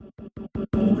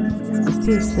Peace,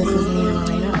 this is Nina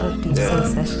Morena of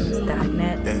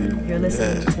DeepSoulSessions.net. You're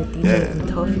listening to DJ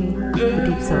Mtofi, the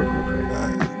Deep Soul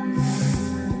Grouper.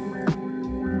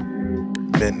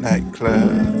 Midnight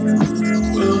Club.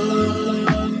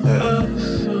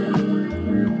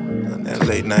 On that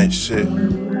late night shit.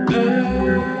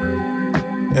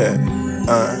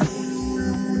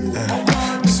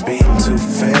 Speeding too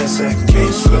fast, I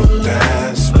can't slow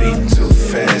down. Speeding too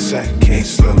fast, I can't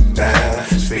slow down.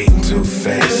 Speeding too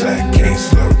fast, I can't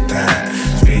slow down.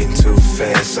 Speeding too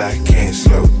fast, I can't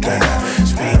slow down.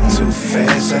 Speeding too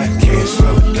fast, I can't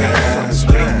slow down.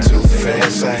 Speeding too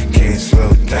fast, I can't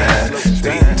slow down.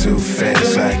 Speeding too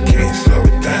fast, I can't slow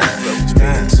down.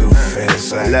 Speeding too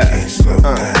fast, I can't slow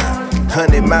down.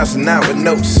 100 miles an hour,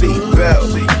 no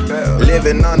seatbelt.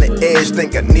 Living on the edge,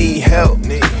 think I need help.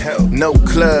 No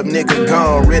club, nigga,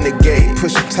 gone renegade.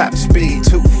 Pushing top speed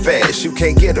too fast, you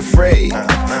can't get afraid.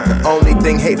 The only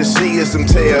thing haters see is them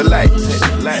tail lights.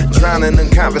 Drowning in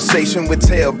conversation with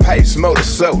tailpipes. Motor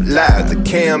so loud, the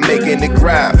cam making it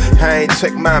growl. I ain't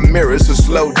check my mirrors to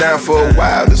slow down for a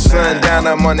while. The sun down,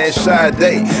 I'm on that shy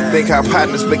day. Think our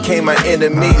partners became my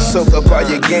enemies. Soak up all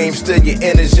your game, still your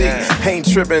energy. Ain't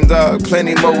tripping, dog.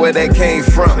 Plenty more where that came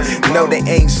from. No, they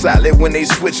ain't solid when they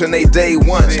switch on they day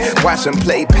ones. Watch them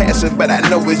play passive, but I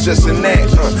know it's just an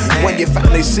act. When you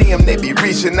finally see them, they be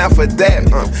reaching out for that.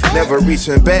 Never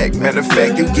reaching back. Matter of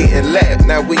fact, you getting lapped.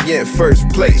 Now we in first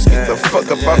place. Get the fuck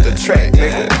up off the track,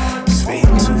 nigga.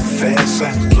 Speeding too fast,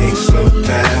 I can't slow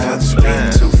down.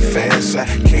 Speeding too fast, I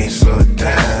can't slow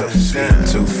down. Speeding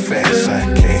too fast,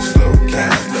 I can't slow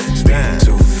down. Speeding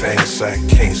too fast, I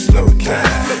can't slow down.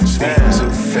 Speeding too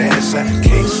fast, I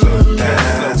can't slow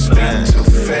down. Speeding too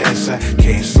fast, I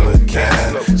can't slow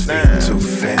down. Speeding too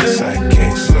fast, I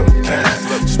can't slow down.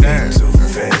 Speeding too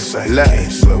fast, I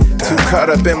can't slow down. Too caught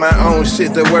up in my own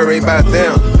shit to worry about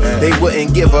them. They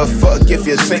wouldn't give a fuck if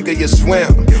you sink or you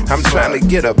swim. I'm trying to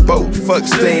get a boat, fuck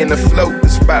staying afloat.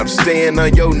 It's about staying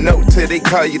on your note till they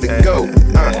call you to go.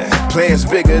 Plans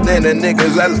bigger than the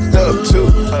niggas I looked up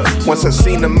to. Once I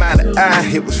seen them eye to eye,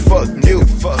 it was fuck you.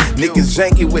 Niggas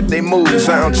janky with they moves,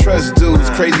 I don't trust dudes.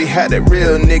 Crazy how that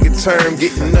real nigga term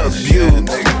getting abused.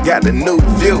 Got a new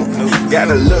view,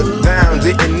 gotta look down.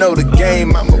 Didn't know the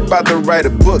game, I'm about to write a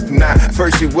book now.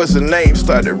 First you was a lame,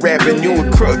 started rapping, you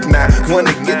a crook now.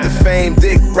 Wanna get the fame,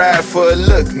 dick ride for a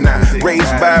look now.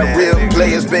 Raised by real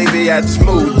players, baby, I just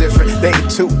move different. They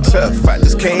ain't too tough, I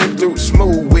just came through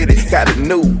smooth with it. Got a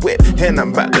new whip, and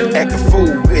I'm about to act a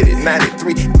fool with it.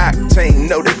 93 octane,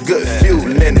 know they good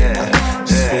fuel in it.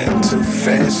 Speeding too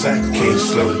fast, I can't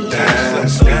slow down.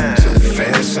 Speeding too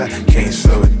fast, I can't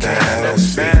slow down.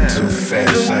 Speeding too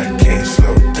fast, I can't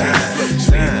slow down.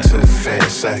 Speeding too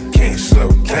fast, I can't slow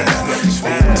down.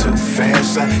 Speeding too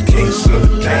fast, I can't slow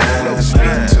down.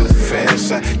 Speeding too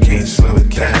fast, I can't slow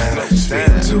down.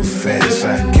 Speeding too fast, I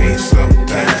can't slow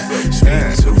down.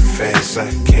 Speeding too fast, I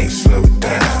can't slow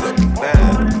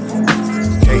down.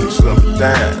 Can't slow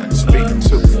down. Speeding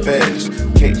too fast,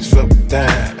 can't slow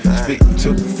down. Speeding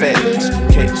too fast,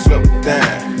 can't slow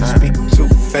down. Speeding too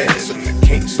fast,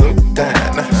 can't slow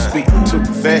down. Speeding too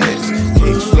fast,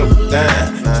 can't slow down.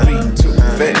 Speeding too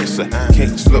fast,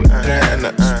 can't slow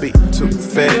down. Speeding too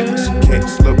fast, can't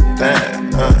slow down.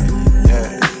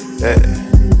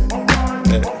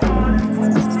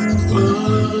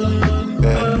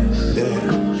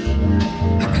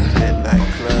 Midnight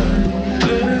Club.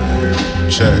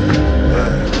 Check.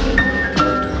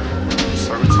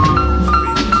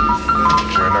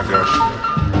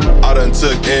 I done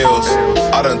took L's,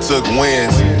 I done took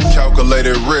wins.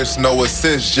 Calculated risk, no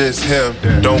assist, just him.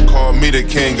 Don't call me the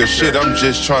king of shit, I'm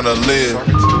just tryna live.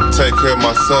 Take care of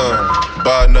my son,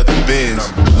 buy another Benz.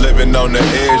 Living on the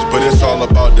edge, but it's all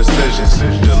about decisions.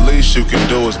 The least you can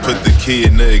do is put the key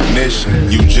in the ignition.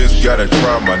 You just gotta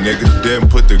try, my nigga, then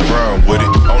put the grind with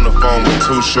it. On the phone with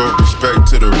Too Short, respect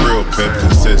to the real pimp,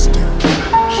 consistent.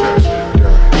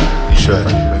 Check.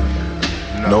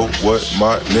 Know what,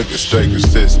 my nigga, stay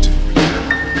consistent.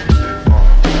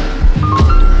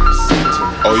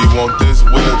 Oh, you want this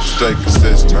whip? Stay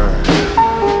consistent.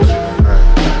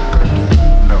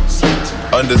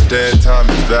 Understand time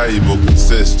is valuable,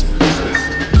 consistent.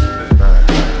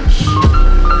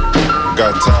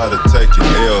 Got tired of taking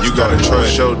L's. You gotta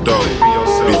trust your dough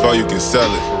before you can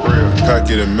sell it. Pack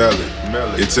it and mail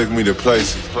it. It took me to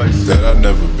places that I've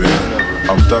never been.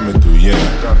 I'm thumbing through yen.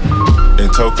 In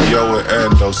Tokyo and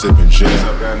Ando, sipping gin.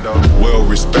 Well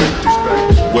respected,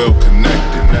 well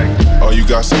connected. Oh, you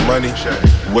got some money?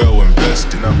 Well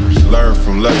invested. Learn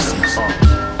from lessons.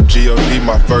 G.O.D.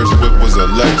 my first whip was a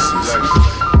Lexus.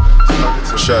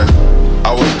 Check. I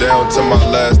I was down to my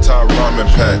last top ramen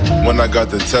pack when I got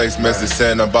the text message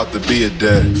saying I'm about to be a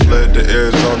dad. Fled to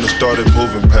Arizona, started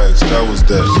moving packs, that was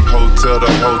that. Hotel to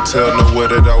hotel, nowhere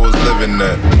that I was living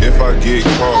at. If I get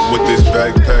caught with this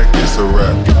backpack, it's a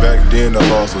wrap. Back then the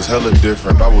loss was hella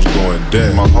different, I was going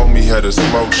dead. My homie had a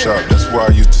smoke shop, that's where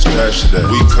I used to stash it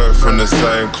at. We cut from the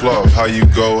same cloth, how you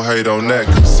go hate on that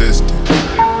consistent.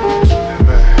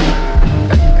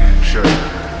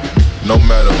 No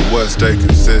matter what, stay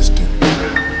consistent.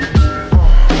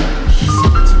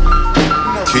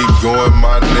 Keep going,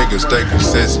 my nigga, stay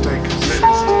consistent.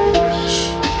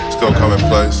 It's gonna come in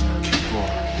place.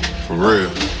 For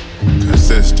real,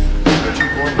 consistent.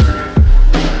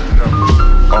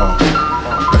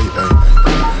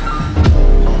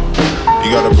 You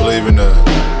gotta believe in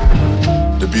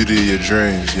the beauty of your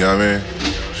dreams, you know what I mean?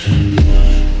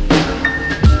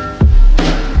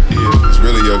 Yeah, it's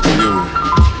really up to you.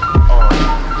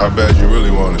 How bad you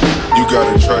really want it. You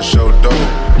gotta trust your dope.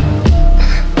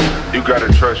 You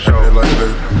gotta trust your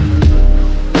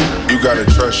You gotta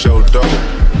trust your dope.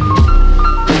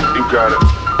 You gotta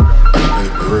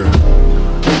real.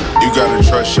 You gotta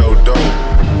trust your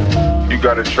dope. You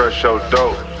gotta trust your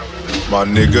dope. My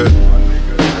nigga,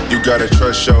 you gotta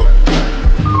trust your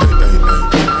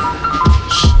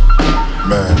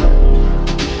man.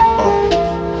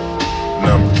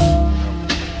 Numbers.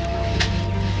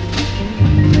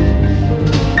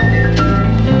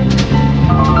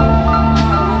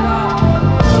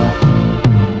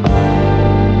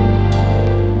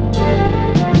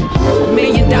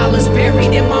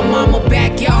 Buried in my mama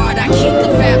backyard, I keep the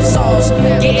fat sauce.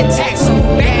 Getting taxed on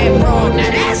bad broad, now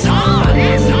that's hard.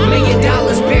 $1 million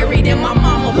buried in my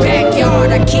mama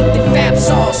backyard, I keep the fat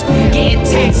sauce. Getting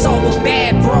taxed off a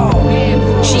bad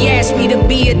broad. She asked me to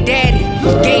be a daddy,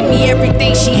 gave me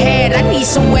everything she had. I need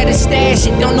somewhere to stash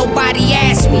it, don't nobody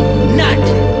ask me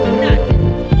nothing.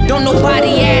 Don't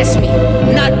nobody ask me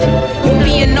nothing. You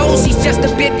being nosy's just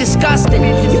a bit disgusting.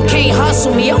 You can't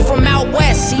hustle me, I'm from out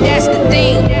west, see that's the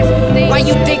thing. Why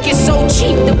you think it's so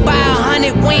cheap to buy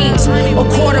 100 wings? A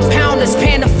quarter pounders,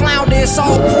 pan of flounder, it's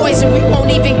all poison. We won't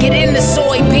even get into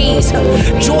soybeans.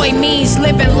 Joy means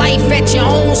living life at your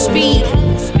own speed,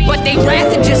 but they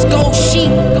rather just go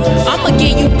sheep. I'ma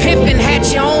get you pimpin',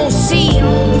 hatch your own seed.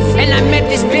 And I met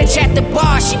this bitch at the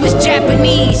bar, she was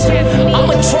Japanese.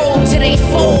 I'ma troll till they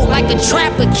fold like a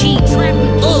trapper keep.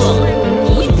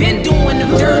 We been doing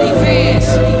them dirty vans.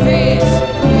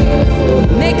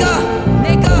 Nigga,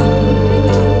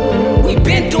 we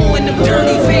been doing them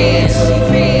dirty vans.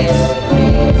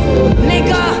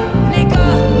 Nigga,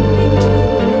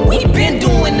 we been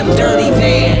doing them dirty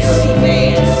vans.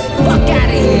 Fuck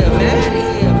outta here, man.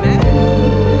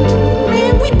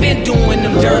 Man, we been doing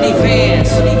them dirty vans.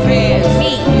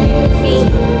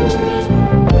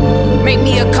 Make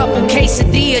me a couple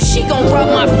quesadillas, she gon' rub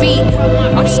my feet.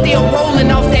 I'm still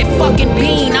rolling off that fucking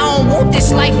bean. I don't want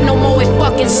this life no more, it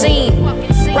fucking seen.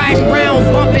 Riding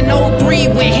round, bumping 03.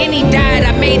 When Henny died,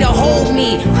 I made her hold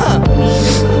me.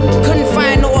 Couldn't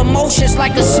find no emotions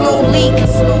like a slow leak.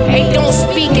 Hey, don't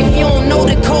speak if you don't know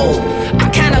the code. I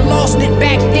kinda lost it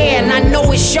back there, and I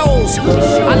know it shows.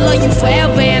 I love you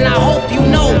forever, and I hope you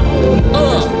know.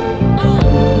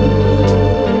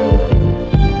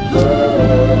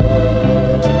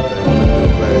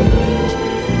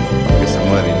 Get some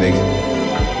money, nigga.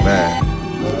 Man,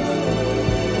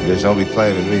 bitch, don't be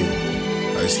claiming me.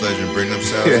 Ice Legend, bring them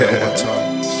sounds one more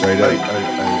time. Straight up.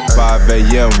 5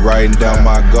 a.m. writing down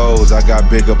my goals, I got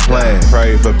bigger plans.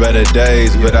 Pray for better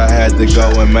days, but I had to go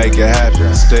and make it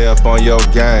happen. Stay up on your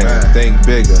game, think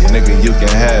bigger, nigga, you can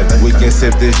have it. We can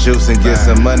sip this juice and get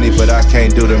some money, but I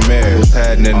can't do the marriage. What's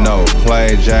happening, no?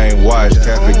 Plain Jane watch,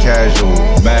 kept it casual.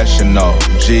 Mashing no,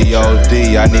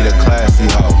 G-O-D, I need a classy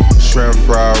hoe. Shrimp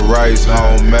fried rice,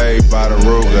 homemade by the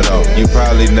Ruger though. You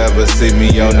probably never see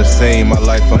me on the scene, my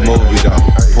life a movie though.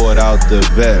 Pulled out the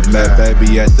vet, met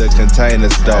baby at the container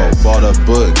store. Bought a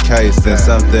bookcase and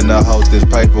something to hold this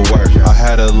paperwork. I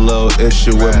had a little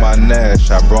issue with my Nash,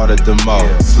 I brought it to Mo.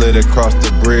 Slid across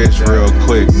the bridge real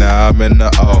quick, now I'm in the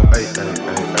O.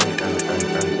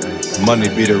 Money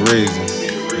be the reason.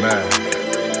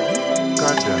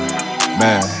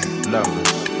 Man, numbers.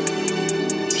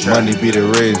 Money be the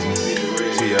reason.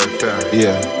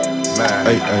 Yeah.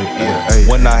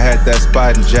 When I had that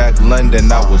spot in Jack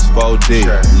London, I was 4D,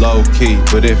 low key.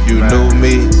 But if you knew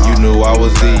me, you knew I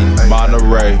was eating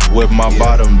Monterey with my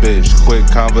bottom bitch. Quick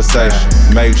conversation,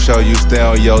 make sure you stay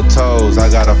on your toes. I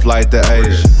got a flight to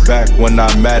Asia. Back when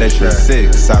I met at the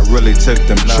 6, I really took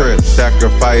them trips.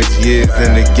 Sacrificed years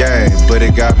in the game, but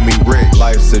it got me rich.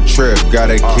 Life's a trip,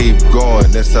 gotta keep going.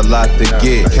 There's a lot to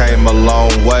get. Came a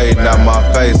long way, now my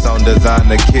face on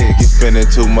designer kicks. Spending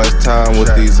too much time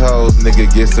with these hoes, nigga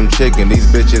get some chicken. These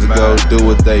bitches go do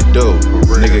what they do.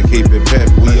 Nigga keep it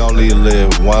pimp, we only live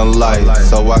one life,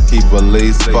 so I keep at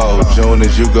least 4. June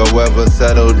as you go ever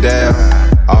settle down,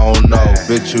 I don't know,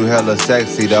 bitch you hella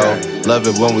sexy though. Love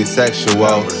it when we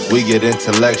sexual, we get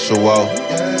intellectual.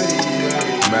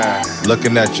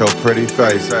 Looking at your pretty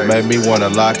face, made me wanna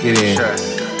lock it in.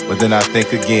 But then I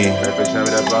think again,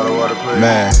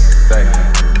 man,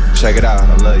 check it out,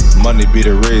 money be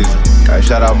the reason. Hey,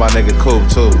 shout out my nigga Coop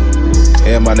too,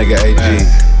 and my nigga AG.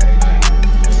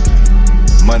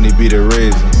 Money be the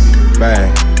reason,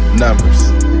 man,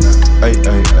 numbers. Ay,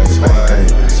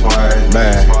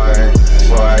 man,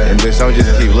 and bitch don't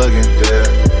just keep looking,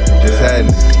 just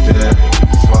heading.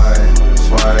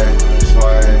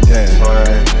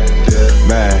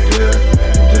 Man,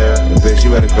 bitch, you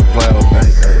better complain with me.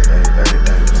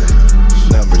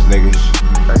 Numbers, nigga.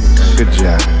 Good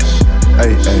job.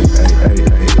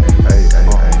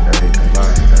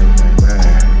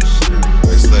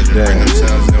 Bring them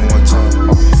sounds in one time.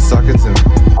 Suck it to me.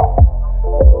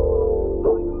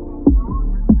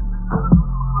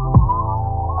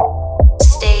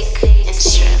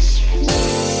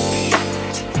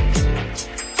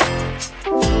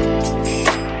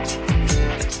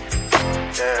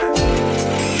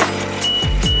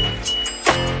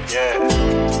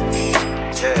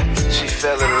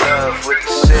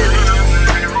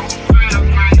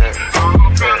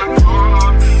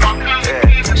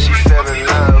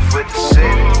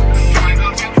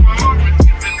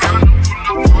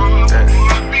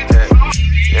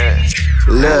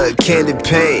 Candy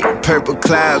paint, purple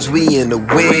clouds, we in the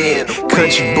wind.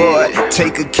 Country boy,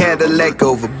 take a Cadillac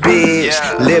over Benz.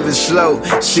 Living slow,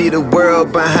 see the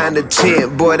world behind the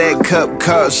tent. Boy, that cup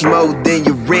costs more than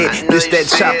your rent. This that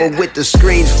chopper with the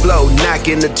screens flow, knock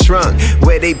in the trunk.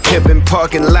 Where they pimpin'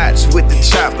 parking lots with the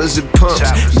choppers and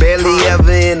pumps. Barely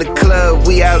ever in the club,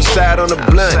 we outside on the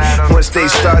blunt. Once they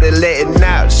started letting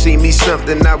out, see me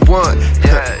something I want.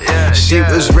 She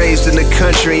was raised in the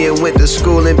country and went to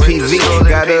school in PV.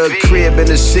 Got her a crib in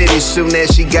the city soon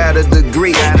as she got a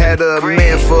degree. Had her a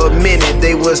man for a minute,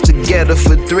 they was together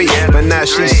for 3. But now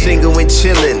she's single and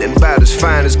chillin', and about as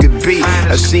fine as could be.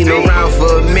 I seen her around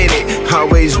for a minute,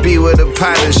 always be with a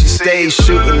partner. She stayed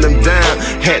shooting them down,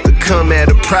 had to come at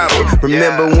a proper.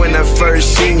 Remember when I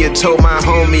first seen you, told my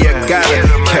homie I got her.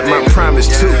 Kept my promise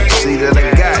too, see that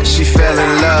I got. She fell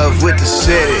in love with the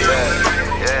city.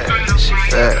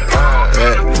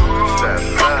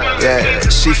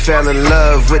 She fell in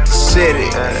love with the city.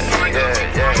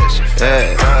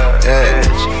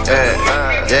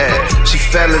 She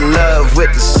fell in love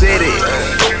with the city.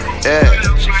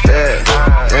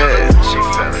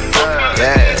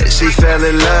 She fell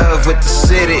in love with the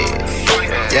city.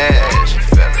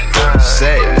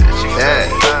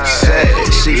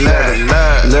 She fell in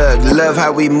love. Love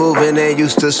how we moving and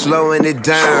used to slowing it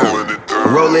down.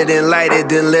 Roll it and light it,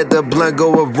 then let the blunt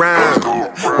go around.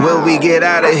 When we get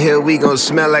out of here, we gon'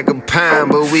 smell like a pine.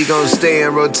 But we gon' stay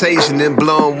in rotation and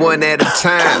blow 'em one at a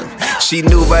time. She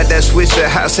knew about that switch, the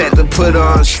house had to put her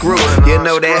on screw. You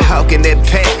know that hawk and that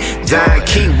pack, Don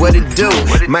Key, what it do?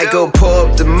 Might go pull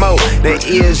up the mo, that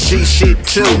ESG shit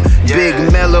too. Big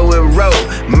Mellow and Roll,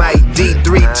 Mike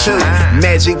D32.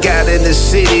 Magic out in the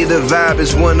city, the vibe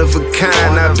is one of a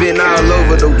kind. I've been all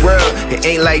over the world, it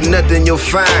ain't like nothing you'll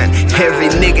find. Every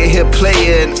nigga here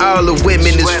player and all the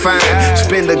women is fine.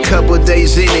 Spend a couple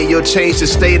days in it, you'll change the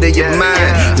state of your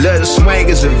mind. Love the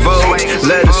swingers and vogues,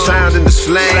 love the sound and the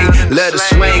slang. Love the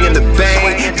swing and the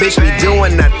bang, bitch we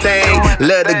doing our thing.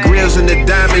 Love the grills and the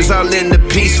diamonds, all in the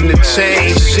piece and the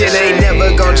chain. Shit ain't never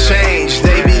gon' change,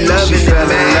 they be loving it, man. She fell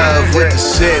in love with the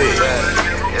city.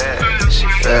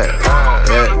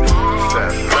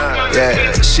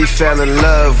 She fell in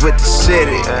love with the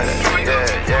city.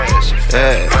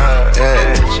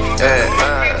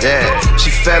 She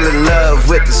fell in love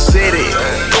with the city.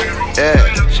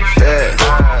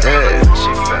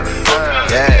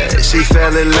 She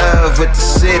fell in love with the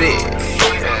city.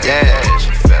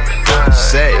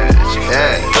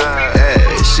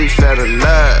 She fell in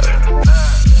love.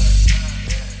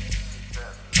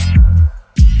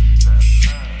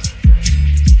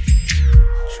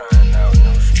 Trying out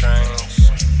new strings.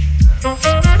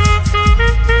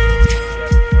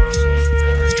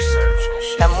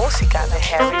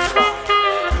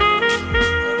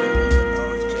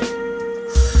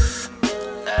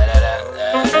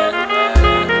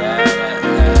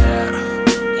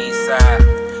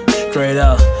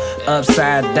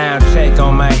 Upside down check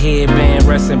on my headband,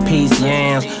 rest in peace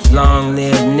yams. Long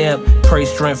live Nip, pray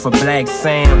strength for Black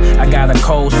Sam. I got a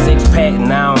cold 6-pack,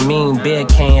 and I don't mean beer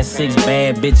can. 6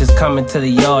 bad bitches coming to the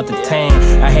yard to tan.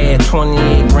 I had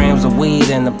 28 grams of weed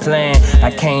in the plan.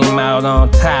 I came out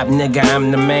on top, nigga,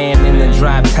 I'm the man in the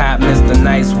drop top. Mr.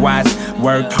 Nice Watch,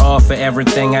 worked hard for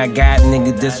everything I got.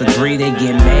 Nigga disagree, they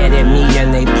get mad at me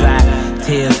and they plot.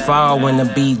 Tears fall when the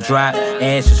beat drop,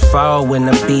 ashes fall when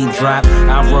the beat drop.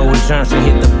 I roll jumps and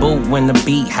hit the boot when the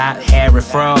beat hot. Harry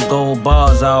Frog, gold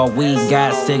bars, all we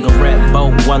got. Cigarette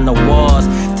boat, won the wars.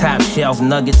 Top shelf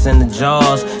nuggets in the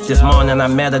jars. This morning I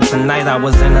met her, tonight I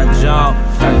was in her jaw.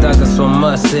 I dug her so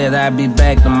much, said I'd be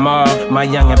back tomorrow. My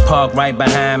youngin' parked right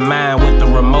behind mine with the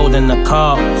remote in the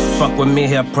car. Fuck with me,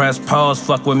 he'll press pause.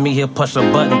 Fuck with me, he'll push a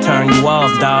button, turn you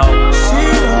off, dawg.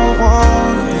 She don't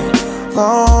wanna be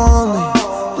lonely,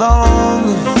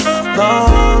 lonely,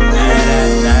 lonely.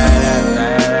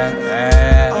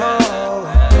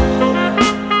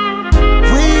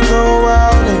 We go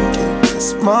out and get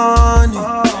this money,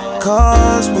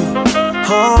 cause we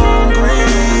hungry.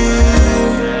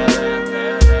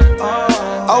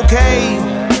 Okay,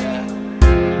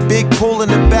 big pool in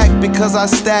the back because I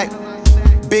stack.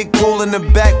 Big pool in the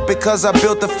back because I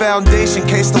built the foundation in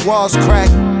case the walls crack.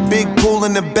 Big pool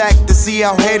in the back to see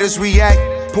how haters react.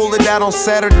 Pull it out on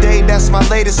Saturday, that's my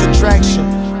latest attraction.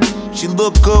 She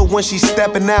look good when she's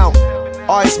stepping out.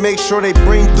 Always make sure they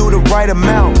bring through the right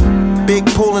amount. Big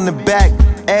pool in the back,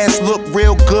 ass look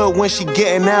real good when she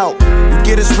getting out. You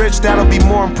get us rich, that'll be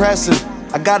more impressive.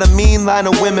 I got a mean line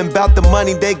of women, bout the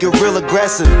money, they get real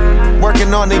aggressive.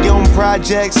 Working on their own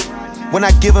projects, when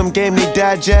I give them game, they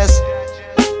digest.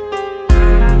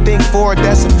 Think forward,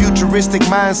 that's a futuristic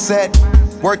mindset.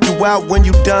 Work you out when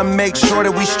you done, make sure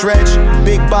that we stretch.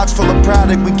 Big box full of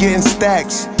product, we getting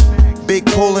stacks. Big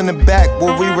pool in the back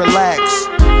where we relax.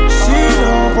 She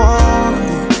don't wanna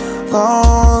be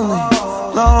lonely,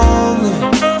 lonely,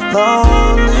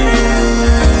 lonely.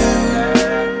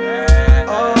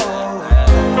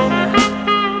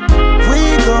 We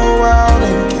go out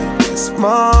and get this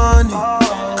money,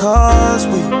 cause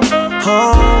we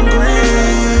hungry.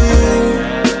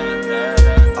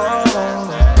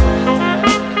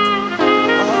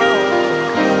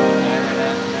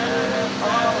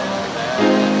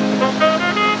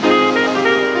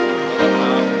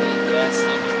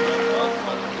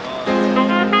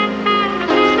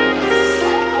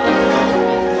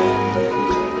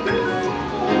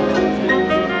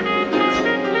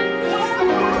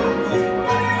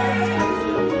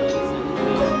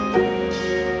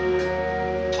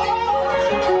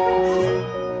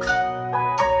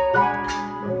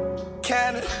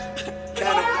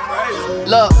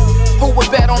 Look, who would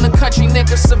bet on the country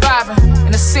niggas surviving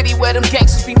in a city where them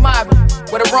gangsters be mobbing?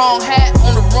 With a wrong hat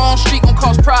on the wrong street gon'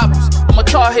 cause problems. I'm a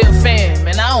Tar Heel fan,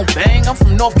 man, I don't bang, I'm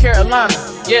from North Carolina.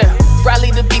 Yeah,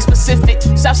 Raleigh to be specific,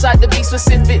 Southside to be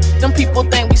specific. Them people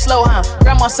think we slow, huh?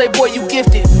 Grandma say, boy, you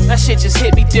gifted. That shit just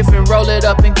hit me different, roll it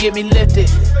up and get me lifted.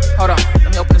 Hold on,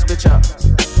 let me open this bitch up.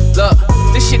 Look,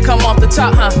 this shit come off the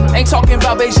top, huh? Ain't talking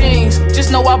about Beijing's,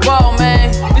 just know I ball, man.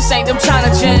 This ain't them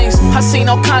China jeans. I seen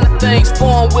all kind of things,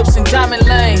 foreign whips and diamond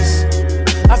lanes.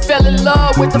 I fell in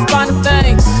love with the finer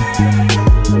things.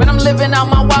 Man, I'm living out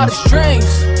my wildest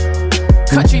dreams.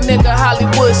 Country nigga,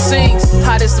 Hollywood scenes.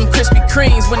 Hot as some Krispy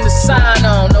Kremes when the sign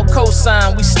on. No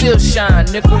cosign, we still shine,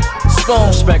 nigga. Spoon.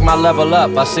 Respect my level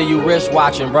up, I see you wrist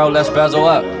watching, bro, let's bezel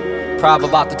up. Prob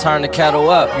about to turn the kettle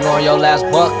up. You on your last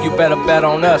buck, you better bet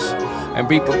on us. And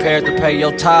be prepared to pay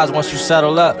your tithes once you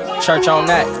settle up. Church on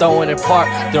that, throw it in park,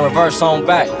 then reverse on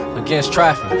back against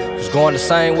traffic. Cause going the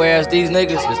same way as these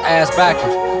niggas is ass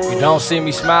backwards. You don't see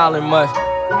me smiling much,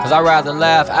 cause I'd rather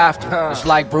laugh after. It's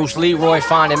like Bruce Leroy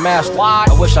finding master. I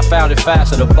wish I found it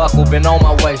faster, the buckle been on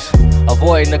my waist.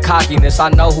 Avoiding the cockiness, I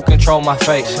know who control my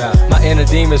face. My inner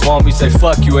demons want me say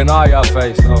fuck you in all y'all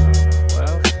face.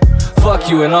 Fuck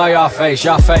you in all y'all face,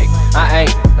 y'all fake, I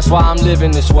ain't. That's why I'm living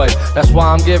this way, that's why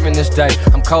I'm giving this day.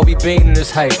 I'm Kobe beating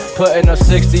this hate, putting up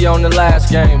 60 on the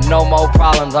last game. No more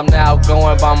problems, I'm now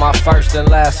going by my first and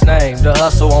last name. The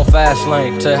hustle on fast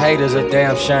lane, to haters a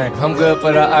damn shame. I'm good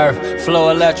for the earth, flow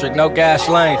electric, no gas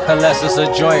lane, unless it's a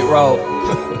joint road.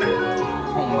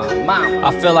 Oh my mouth.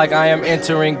 I feel like I am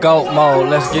entering GOAT mode,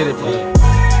 let's get it, please.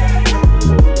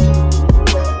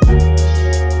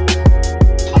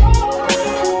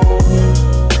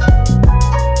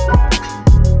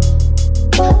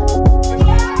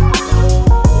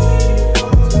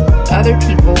 Other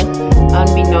people,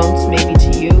 unbeknownst maybe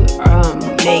to you,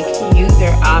 make you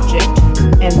their object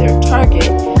and their target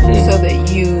so that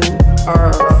you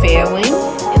are failing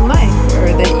in life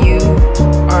or that you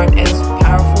aren't as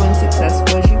powerful and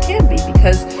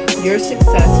your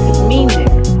success could mean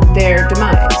their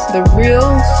demise. The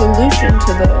real solution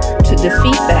to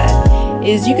defeat that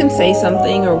is you can say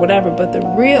something or whatever, but the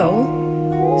real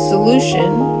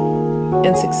solution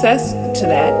and success to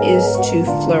that is to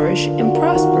flourish and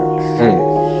prosper.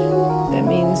 That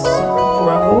means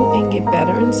grow and get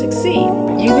better and succeed.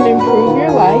 You can improve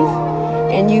your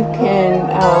life, and you can,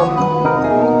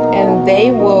 and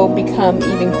they will become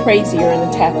even crazier and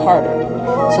attack harder.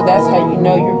 So that's how you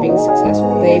know you're being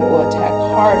successful. They will attack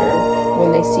harder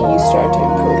when they see you start to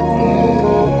improve.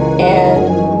 And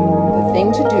the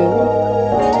thing to do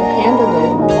to handle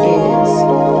them is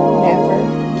never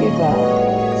give up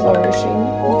flourishing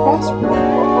and prospering.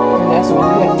 And that's what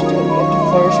you have to do. You have to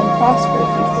flourish and prosper.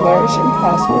 If you flourish and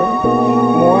prosper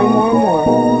more and more and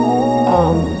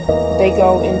more, they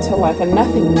go into like a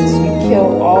nothingness. You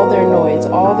kill all their noise,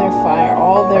 all their fire,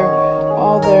 all their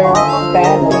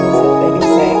bad things that they can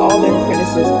say, all their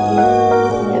criticism,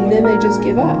 and then they just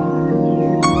give up.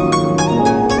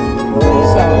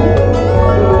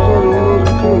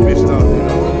 So,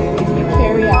 if you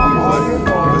carry out all your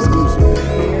goals, your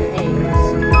aims,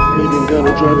 nigga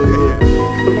gotta drive it here.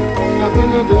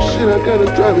 Nothing of this shit, I gotta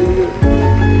drive it here.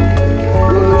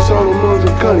 Rolling Solomon's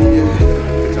and Cunny,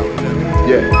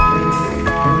 yeah.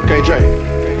 Can't drink.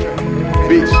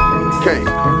 Beach, can't.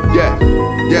 Yeah.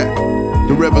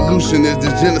 The revolution is the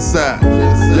genocide.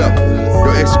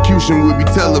 Your execution will be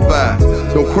televised.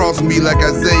 Don't cross me like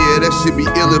Isaiah, that shit be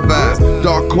ill-advised.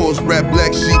 Dark horse, rap,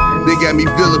 black sheep, they got me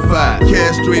vilified.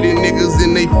 Castrated niggas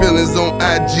and they feelings on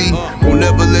IG. Won't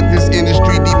never let this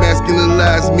industry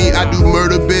demasculinize me. I do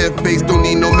murder bareface, don't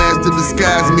need no mask to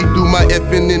disguise me. Threw my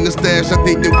effing in the stash, I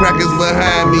think them crackers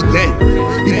behind me. Dang.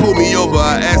 He pulled me over,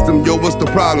 I asked him, yo, what's the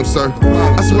problem, sir?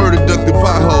 I swear to duck the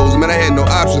potholes, man, I had no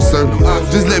option, sir.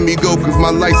 Just let me go, cause my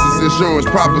license insurance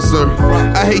proper, sir.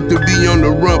 I hate to be on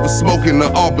the run for smoking the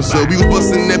officer. We was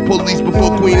busting that police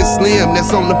before Queen and Slim,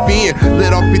 that's on the fin. Let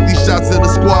off 50 shots of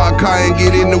the squad car and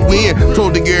get in the wind.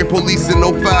 Told the Gary police in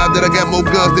 05 that I got more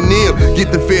guns than them. Get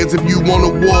the feds if you want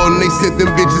a war, and they sent them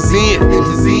bitches in.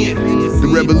 The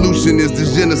revolution is the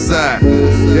genocide.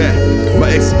 Yeah,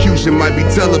 my execution might be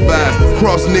televised.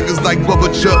 Cross niggas like Bubba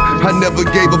Chuck, I never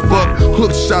gave a fuck.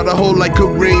 Hook shot a hole like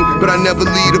Kareem, but I never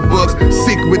lead the Bucks.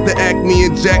 Sick with the Acme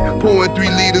and Jack, pouring 3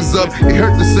 liters up. It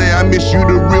hurt to say I miss you,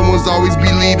 the real ones always be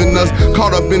leaving us.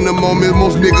 Caught up in the moment,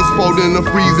 most niggas folding or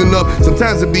freezing up.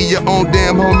 Sometimes it be your own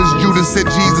damn homies, Judas set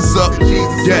Jesus up.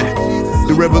 Yeah.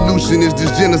 The revolution is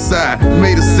this genocide.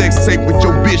 Made a sex tape with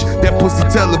your bitch, that pussy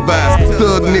televised.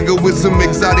 Thug nigga with some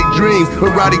exotic dreams,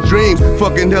 erotic dreams.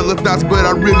 Fucking hella thoughts, but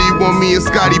I really want me and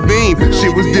Scotty Beam.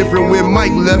 Shit was different when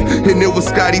Mike left, and it was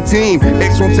Scotty team.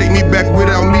 X won't take me back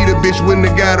without me, the bitch when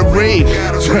the guy to ring.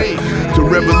 The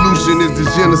revolution is the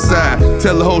genocide.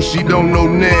 Tell a hoe she don't know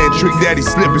Nan. Trick Daddy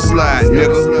slip and slide,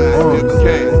 nigga.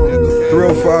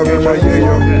 305 in my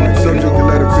yayo. Subject to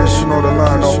let a bitch know the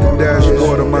line off the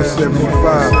dashboard of my 75.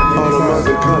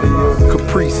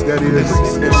 Caprice, that is.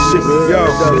 Yo,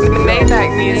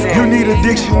 Maybach music. You need a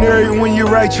dictionary when you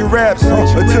write your raps. Or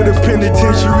to the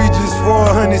penitentiary just for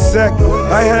 100 sec.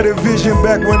 I had a vision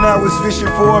back when I was fishing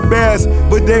for a bass,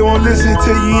 but they won't listen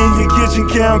to you in your kitchen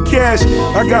count cash.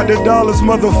 I got the dollars,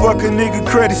 motherfucker, nigga,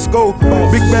 credit scope.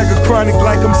 Big bag of chronic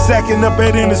like I'm sacking up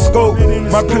at Interscope.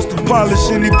 My pistol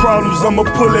polish, any problems, I'ma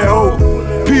pull it hoe.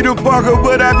 Peter Parker,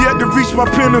 but I've yet to reach my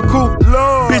pinnacle.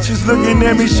 Lord. Bitches looking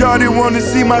at me, shawty wanna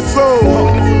see my soul.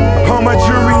 All my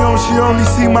jewelry on, she only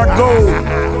see my gold.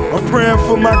 I'm praying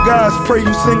for my guys, pray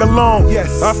you sing along.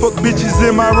 Yes. I fuck bitches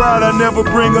in my ride, I never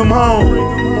bring them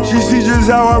home. She see just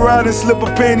how I ride and slip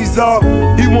her panties off.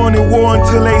 He wanted war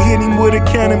until they hit him with a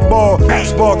cannonball.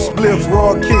 Spark spliffs,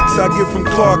 raw kicks I get from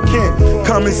Clark Kent.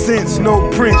 Common sense, no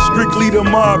print, strictly the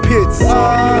mob hits.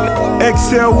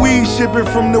 XL weed shipping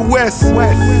from the west.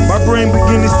 My brain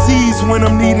begin to seize when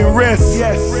I'm needing rest.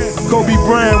 Kobe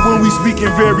Bryant when we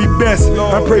speaking very best.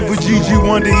 I pray for Gigi,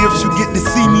 wonder if she'll get to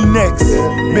see me next.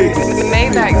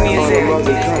 Maybach music.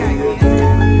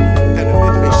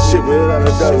 Shit without a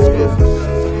dollar.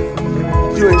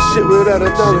 You ain't shit without a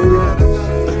dollar.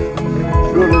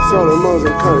 Rolling Solomon's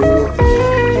and Cunny.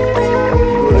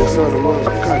 Rolling Solomon's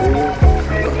and Cunny.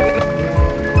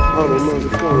 Solomon's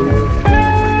and Cunny.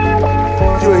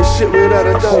 You ain't shit without a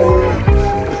dollar.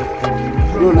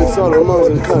 Rolling Solomon's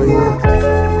and Cunny.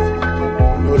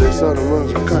 Rolling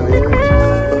Solomon's and Cunny.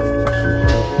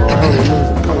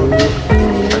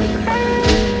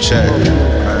 Check.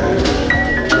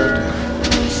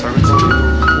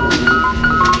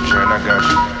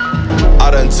 I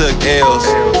done took L's.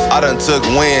 I done took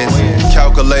wins,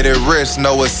 calculated risk,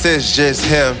 no assist, just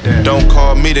him. Don't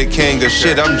call me the king of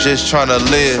shit, I'm just tryna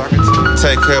live.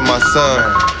 Take care of my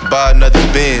son, buy another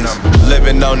Benz.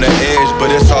 Living on the edge,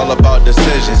 but it's all about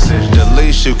decisions. The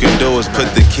least you can do is put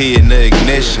the key in the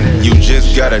ignition. You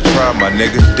just gotta try, my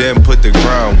nigga, then put the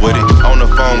grind with it. On the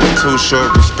phone with Too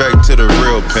Short, respect to the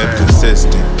real pimp,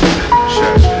 consistent.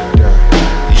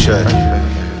 Check.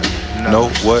 Know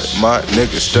what, my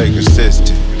nigga, stay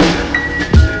consistent.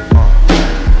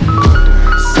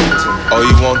 Oh,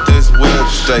 you want this whip?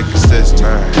 Stay consistent.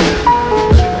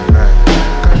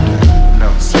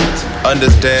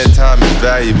 Understand time is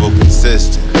valuable,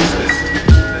 consistent.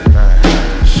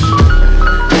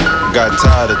 Got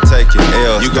tired of taking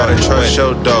L's. You gotta trust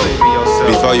your dough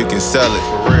before you can sell it.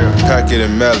 Pack it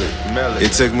and mail it.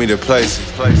 It took me to places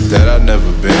that I've never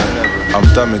been. I'm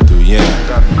thumbing through yen.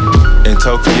 In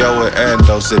Tokyo and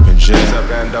Ando, sipping gin.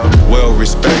 Well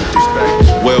respected,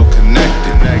 well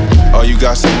connected. Oh, you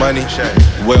got some money?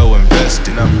 Well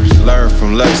invested. Learn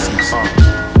from lessons.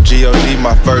 G.O.D.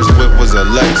 my first whip was a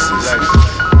Lexus.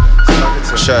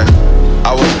 Check.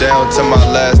 I was down to my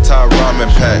last top ramen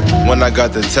pack when I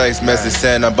got the text message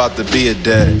saying I'm about to be a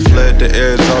dad. Fled to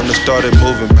Arizona, started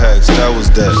moving packs, that was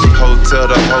that. Hotel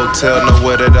to hotel,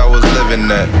 nowhere that I was living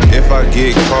at. If I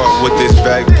get caught with this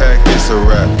backpack, it's a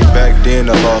wrap. Back then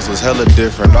the loss was hella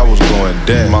different, I was going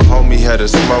dead. My homie had a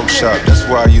smoke shop, that's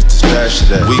where I used to stash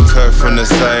it at. We cut from the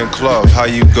same cloth, how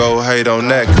you go hate on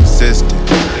that? Consistent.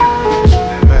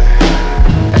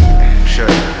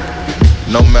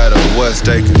 No matter what,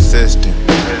 stay consistent.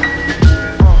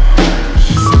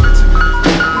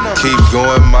 Keep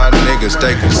going, my nigga,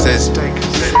 stay consistent.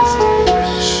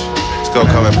 Let's go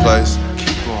come in place.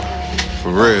 For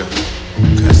real,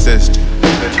 consistent.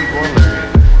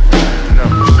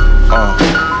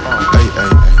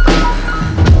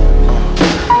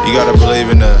 You gotta believe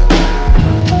in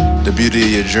the beauty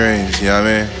of your dreams, you know what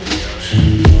I mean?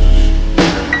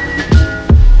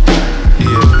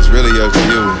 It's really up to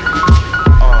you.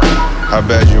 How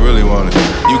bad you really want it?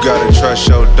 You gotta trust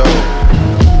your dope.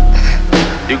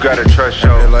 You gotta trust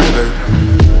your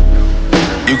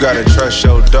You gotta trust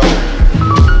your dope.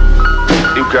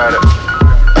 You gotta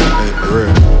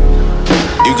real.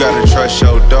 You gotta trust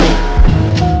your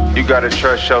dope. You gotta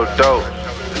trust your dope.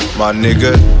 My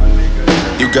nigga.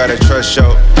 You gotta trust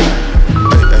your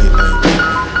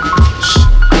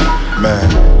man.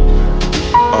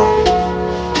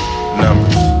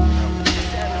 Numbers.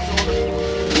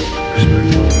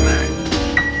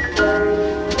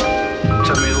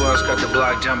 Tell me who else got the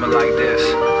block jumping like this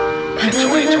in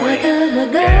 2020.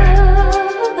 Yeah.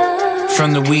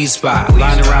 From the weed spot,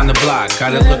 line around the block,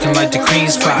 got it looking like the cream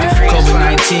spot.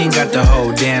 COVID-19 got the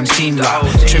whole damn team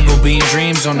locked. Triple beam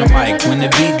dreams on the mic when the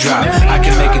beat drop. I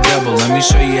can make a double, let me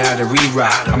show you how to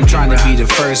re-rock. I'm trying to be the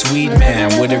first weed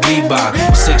man with a Reebok.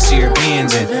 6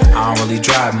 Europeans and I don't really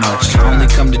drive much. I only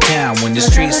come to town when the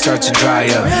streets start to dry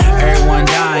up. Everyone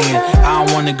dying, I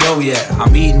don't wanna go yet.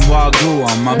 I'm eating Wagyu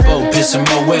on my boat, pissing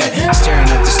my wet. Staring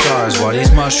at the stars while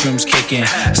these mushrooms kick in.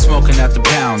 Smoking out the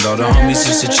pound, all the homies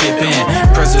used to chip in.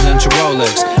 Presidential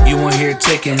Rolex, you won't hear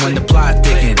ticking when the plot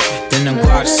thicken. Then them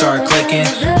Glocks start clicking,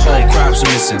 whole crops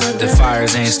missing. The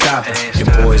fires ain't stopping. Your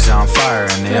boys on fire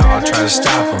and they all try to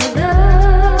stop them.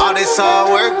 All this hard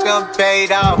work done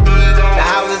paid off. The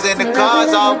houses and the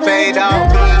cars all paid off.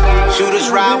 Shooters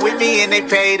ride with me and they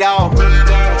paid off.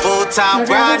 Full-time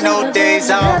grind, no days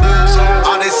off.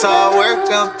 All this hard work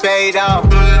done paid off.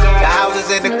 The houses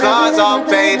and the cars all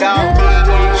paid off.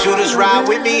 Shooters ride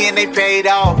with me and they paid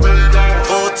off.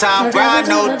 Full-time grind,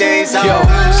 no days off. Yo,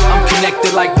 I'm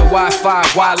connected like the Wi-Fi,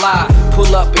 why lie?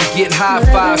 Pull up and get high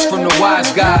fives from the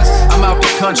wise guys. I'm out the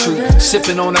country,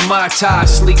 sipping on a Mai Tai.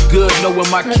 Sleep good, knowing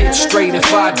my kids straight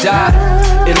if I die.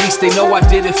 At least they know I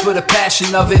did it for the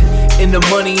passion of it. And the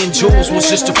money and jewels was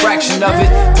just a fraction of it.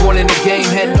 Born in the game,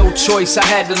 had no choice, I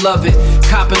had to love it.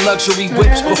 Copping luxury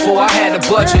whips before I had a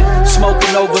budget.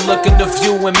 Smoking, overlooking the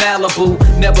view in Malibu.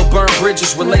 Never burn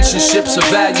bridges, relationships are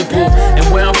valuable. And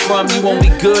where I'm from, you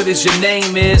only good as your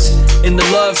name is. And the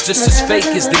love's just as fake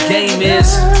as the game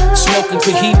is. Smoking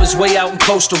Cohibas way out in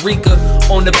Costa Rica.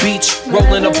 On the beach,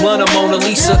 rolling a blunt of Mona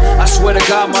Lisa. I swear to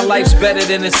God, my life's better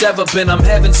than it's ever been. I'm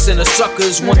heaven sent, a sucker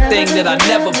is one thing that I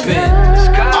never been.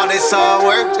 All this hard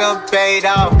work done paid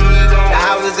off. The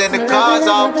houses and the cars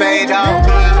all paid off.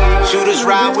 Shooters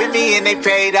ride with me and they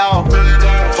paid off.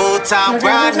 Full-time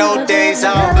grind, no days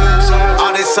off.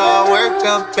 All this hard work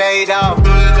done paid off.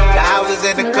 The houses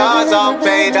and the cars all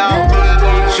paid off.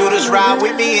 Shooters ride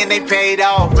with me and they paid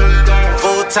off.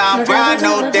 Full-time grind,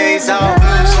 no days off.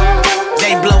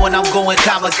 They blowing, I'm going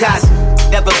kamikaze.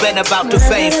 Never been about the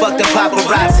fame, fuck the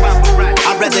paparazzi.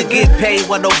 I'd rather get paid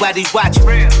when nobody's watching.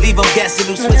 Leave them guessing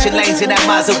who's switching lanes in that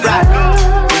Maserati.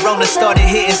 The Rona started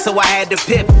hitting, so I had to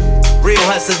pivot. Real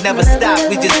hustlers never stop,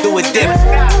 we just do it different.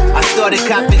 I started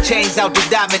copping chains out the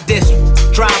Diamond District.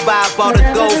 Trying to buy up all the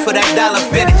gold for that dollar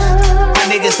finish. My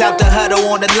niggas out the huddle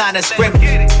on the line of scrimmage.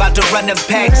 About to run them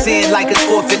packs in like it's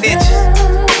 4th and inches.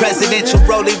 Presidential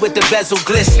rollie with the bezel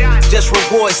glisten. Just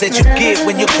rewards that you get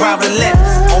when you grind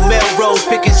relentless. On Melrose,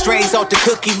 picking strains off the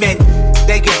cookie menu.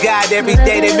 Thank you God every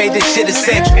day they made this shit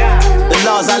essential. The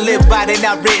laws I live by, they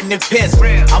not written in pencil.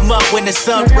 I'm up when the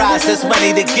sun rises, there's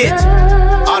money to get you.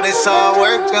 All this hard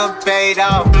work done paid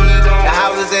off. The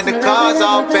houses and the cars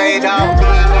all paid off.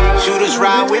 Shooters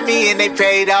ride with me and they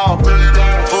paid off.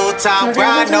 Full-time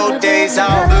grind, no days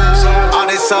off. All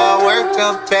this hard work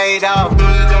done paid off.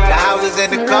 The houses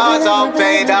and the cars all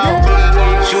paid off.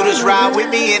 Shooters ride with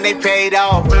me and they paid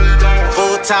off.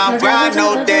 Full-time grind,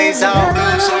 no days off.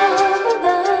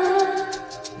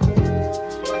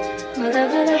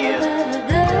 Yeah.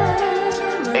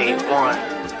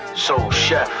 A1, Soul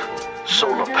Chef,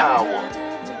 Solar Power.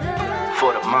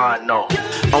 For the mind, no.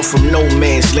 I'm from no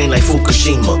man's land like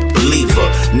Fukushima, believer.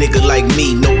 Nigga like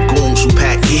me, no goons who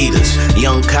pack heaters.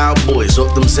 Young cowboys,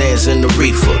 up them sands in the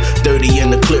reefer. 30 in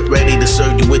the clip, ready to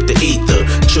serve you with the ether.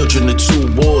 Children of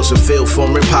 2 wars and failed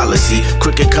foreign policy.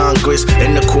 Crooked Congress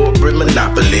and the corporate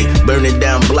monopoly. Burning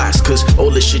down blocks, cause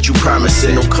all the shit you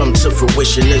promising don't come to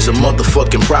fruition. There's a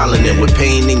motherfucking problem and with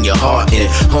pain in your heart and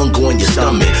hunger in your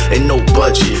stomach and no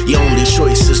budget. Your only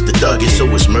choice is to thug it, so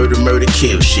it's murder, murder,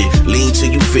 kill shit. Lean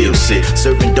till you feel sick.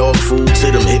 Serving dog food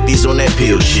to them hippies on that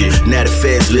pill shit. Now the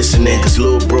feds listening, cause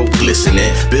Lil Bro glistening.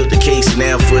 Built the case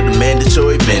now for the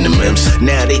mandatory minimums.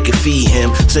 Now they can feed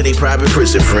him to their private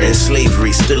prison friends.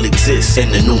 Slavery still exists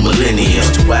in the new millennium.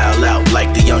 Used to wild out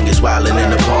like the youngest wildin' in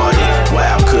the party.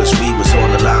 Wild cause we was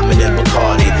on the lineman and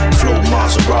Bacardi. Flow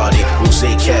Maserati, Rose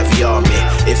caviar me.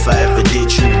 If I ever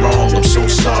did you wrong, I'm so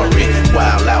sorry.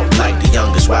 Wild out like the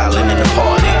youngest wildin' in the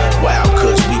party. Wild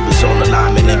cause we was on the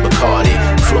lineman and Bacardi.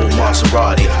 Flow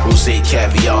Maserati, Rose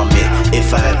caviar me.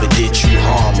 If I ever did you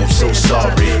harm, I'm so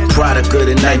sorry. Product of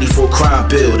the 94 crime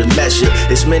bill, the measure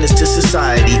is menace to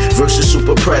society versus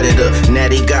super predator. Now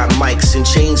they got mics and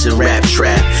chains and rap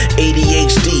trap.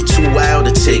 ADHD, too wild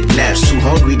to take naps, too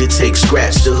hungry to take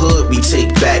scraps. The hood we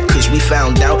take back, cause we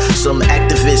found out some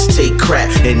activists take crap,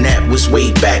 and that was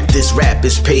way back. This rap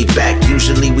is payback,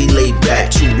 usually we lay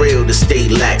back, too real to stay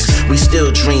lax. We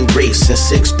still dream race and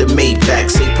 6 the Maybach.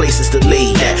 Same places to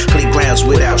lay at, playgrounds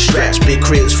without straps. Big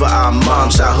cribs for our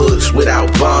moms, our hoods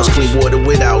without bombs. Clean water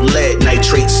without lead,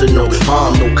 nitrates or no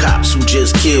harm. No cops who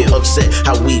just kill, upset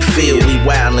how we feel. We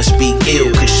wild and speak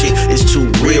ill, cause shit is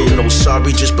too real. No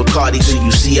sorry, just Bacardi till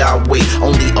you see our way.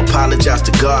 Only apologize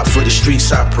to God for the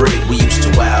streets I pray. We used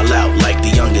to wild out like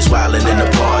the youngest wildin' in the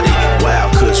party.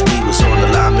 Wild cause we was on the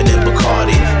lineman and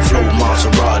Bacardi. Flow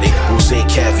Maserati, Rose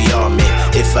caviar me.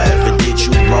 If I ever did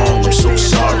you wrong, I'm so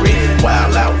sorry.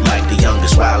 Wild out like the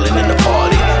youngest wildin' in the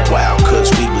party. Wild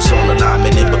cause we was on the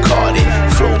lineman and Bacardi.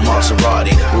 Flow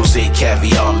Maserati, Rose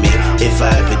caviar me. If I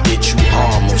ever did you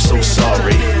harm, I'm so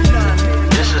sorry.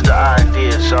 This is the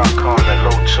idea, Zarkon and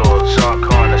Lotor.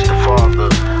 Zarkon is the father,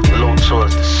 Lotor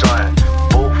is the son.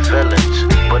 Both villains,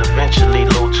 but eventually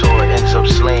Lotor ends up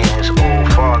slaying his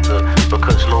old father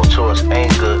because Lotor's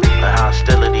anger and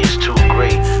hostility is too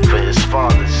great for his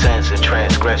father's sins and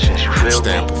transgressions. You feel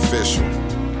Stamp me? official.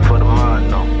 For the mind,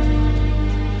 no.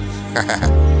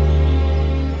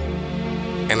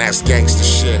 And that's gangster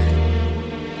shit.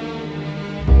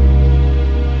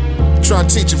 Trying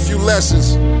to teach a few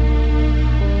lessons.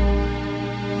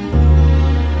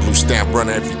 Blue Stamp run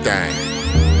everything.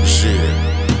 Shit.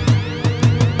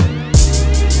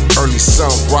 Early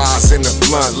sunrise in the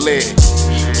blunt lit.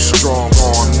 Strong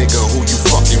arm nigga, who you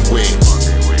fucking with?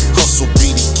 Hustle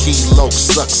be the key, low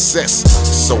success.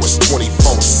 So it's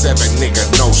 24/7, nigga,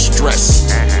 no stress.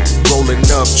 Rolling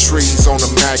up trees on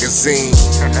a magazine.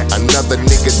 Another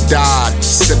nigga died,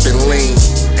 sipping lean.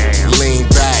 Lean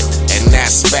back, and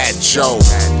that's Fat Joe.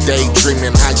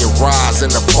 Daydreaming how you rise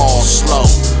and the fall slow.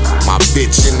 My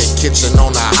bitch in the kitchen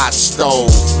on a hot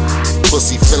stove.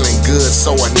 Pussy feeling good,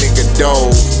 so a nigga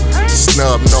dove.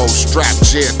 Snub nose, strap,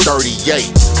 Jet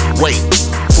 38. Wait,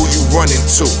 who you running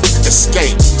to?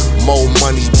 Escape. More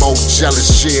money, more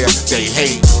jealous, yeah, they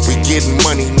hate. We getting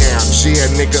money now, yeah,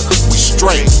 nigga, we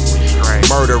straight.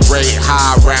 Murder rate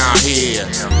high around here.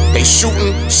 They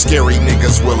shooting, scary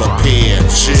niggas will appear.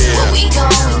 Chill. What we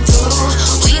going through,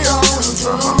 we going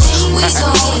through, we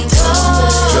going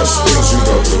through. Just things you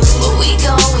go through. What we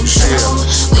going through,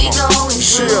 we going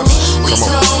through, we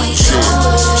going through.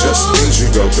 Just things you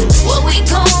go through. What we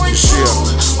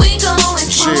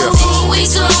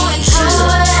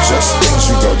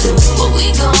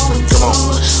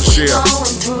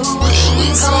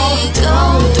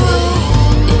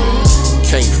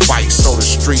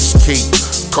streets keep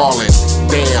calling.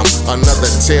 Damn,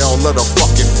 another tale of the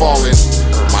fucking falling.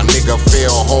 My nigga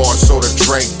fell hard, so the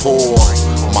drink pour.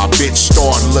 My bitch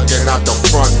started looking out the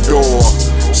front door.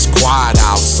 It's quiet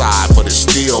outside, but it's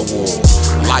still war.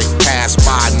 Life passed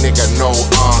by, nigga, no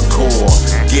encore.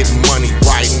 Getting money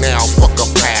right now, fuck a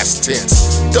past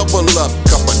tense. Double up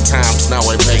couple times, now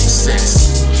it makes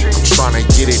sense. I'm tryna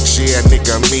get it, yeah,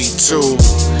 nigga, me too.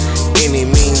 Any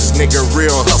means, nigga,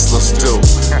 real hustlers do.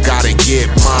 Gotta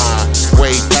get mine,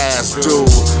 way past due.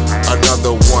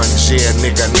 Another one, yeah,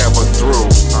 nigga, never through.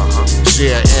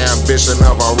 Yeah, ambition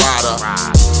of a rider.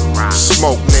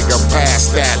 Smoke, nigga,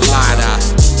 pass that lighter.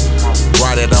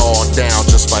 Write it all down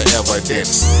just for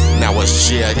evidence. Now it's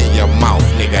yeah in your mouth,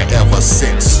 nigga, ever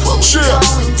since. Chill.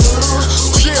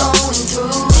 Chill.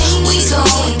 We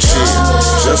going through.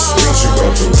 Just things you go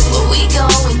through. What we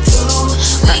going through.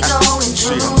 We going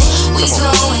through. We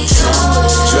going through.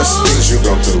 Just things you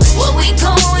go through. What we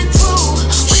going through.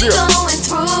 We going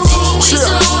through. We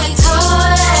going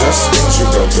through. Just things you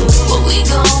go through. What we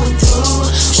going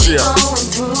through. We going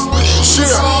through. We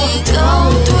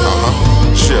going through.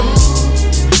 Chill.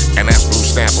 And that's Blue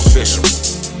Stamp official.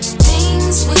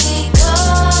 Things we go.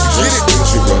 Get it, things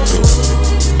you go through.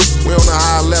 We on a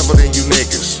higher level than you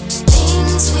niggas.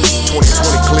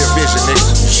 2020 clear vision,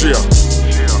 niggas. Chill.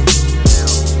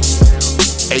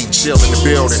 A chill in the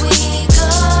building.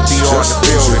 DR in the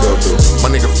building. My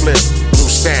nigga Flip, Blue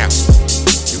Stamp.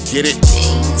 You get it?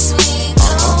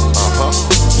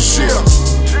 Chill.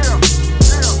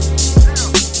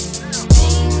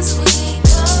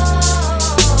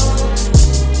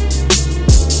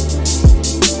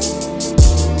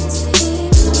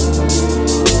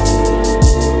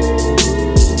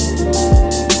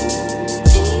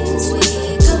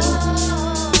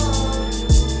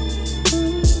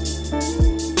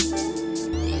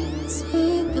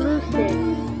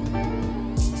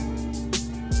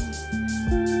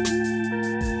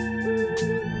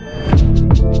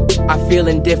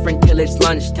 Feeling different till it's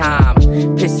lunchtime.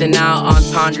 Pissing out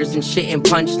entendres and shitting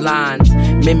punchlines.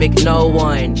 Mimic no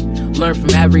one, learn from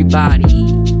everybody.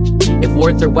 If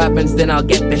words are weapons, then I'll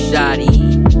get the shotty.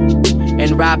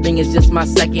 And rapping is just my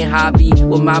second hobby.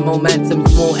 With my momentum,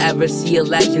 you won't ever see a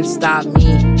legend stop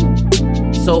me.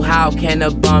 So how can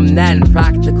a bum then?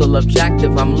 Practical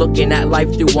objective, I'm looking at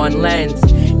life through one lens.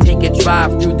 Take a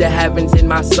drive through the heavens in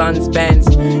my son's Benz.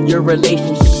 Your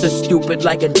relationships are stupid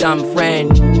like a dumb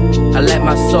friend. I let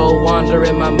my soul wander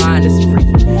and my mind is free.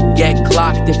 Get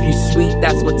clocked if you sweet,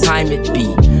 that's what time it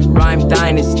be. Rhyme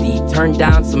dynasty, turn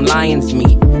down some lion's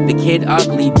meat. The kid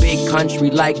ugly, big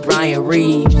country like Brian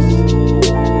Reeves.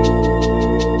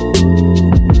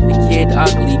 The kid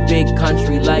ugly, big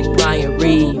country like Brian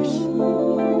Reeves.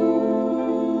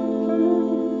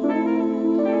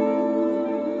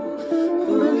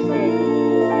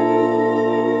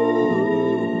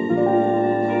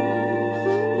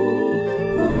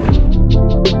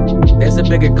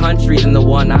 Bigger country than the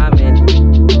one I'm in.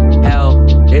 Hell,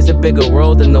 there's a bigger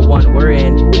world than the one we're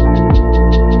in.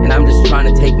 And I'm just trying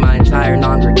to take my entire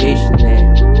congregation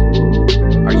there.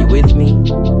 Are you with me?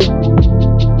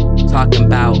 Talking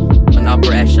about an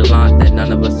upper echelon that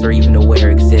none of us are even aware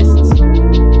exists.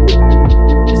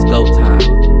 It's go time.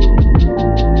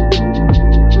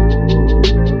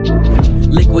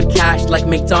 Liquid cash like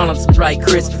McDonald's Sprite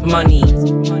crisp money.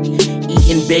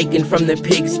 Eating bacon from the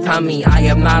pig's tummy. I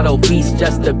am not obese,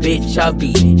 just a bit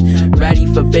chubby. Ready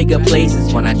for bigger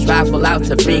places when I travel out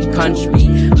to big country.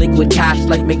 Liquid cash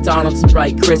like McDonald's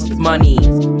Sprite crisp money.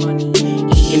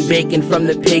 Eating bacon from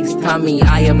the pig's tummy.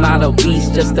 I am not obese,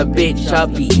 just a bit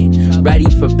chubby. Ready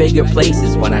for bigger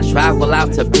places when I travel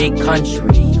out to big country.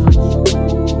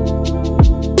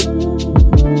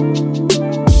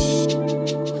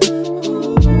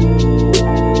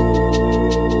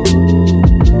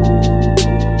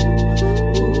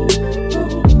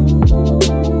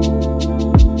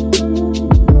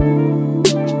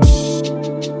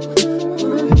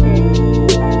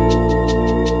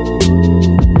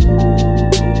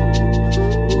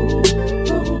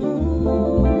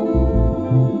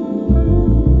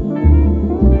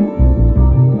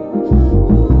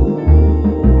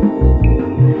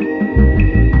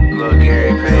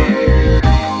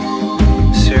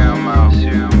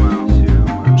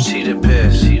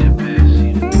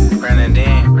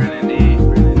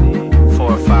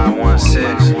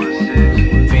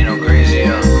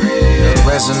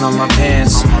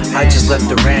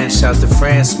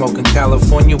 Smoking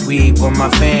California weed with my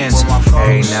fans.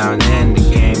 Every now and then the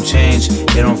game change.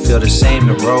 It don't feel the same.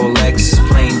 The Rolex is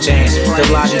plain Jane. The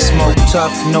Lottie smoke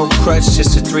tough, no crutch,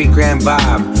 just a 3 gram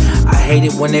vibe. I hate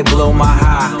it when they blow my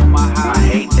high. I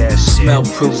hate that shit.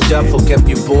 Smell-proof duffel kept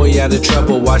your boy out of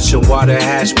trouble. Watch your water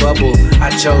hash bubble. I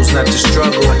chose not to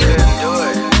struggle. I couldn't do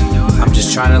it. I'm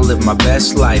just trying to live my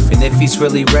best life. And if he's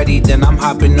really ready, then I'm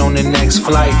hopping on the next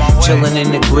flight. Chilling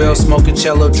in the grill, smoking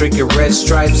cello, drinking red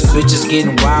stripes. Bitches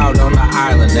getting wild on the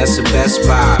island, that's the best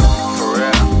vibe. For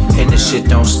real. And the shit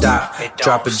don't stop.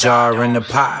 Drop a jar in the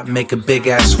pot, make a big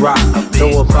ass rock.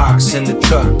 Throw a box in the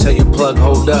truck, tell your plug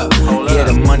hold up. Yeah,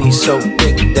 the money's so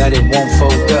thick that it won't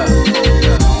fold up.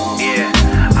 Yeah,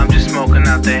 I'm just smoking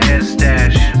out the head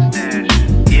stash.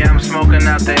 Yeah, I'm smoking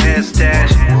out the head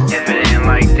stash. If it ain't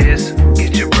like this,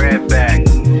 get your bread back.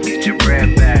 Get your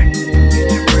bread back.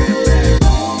 Get your bread back.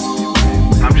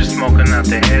 I'm just smoking out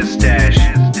the head stash.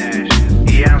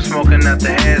 Yeah, I'm smoking out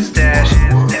the head stash.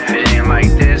 If it ain't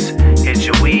like this, hit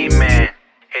your weed man.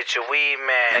 Hit your weed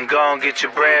man. And go and get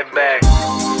your bread back.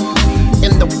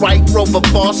 In the white Rover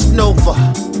Boss Nova,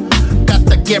 got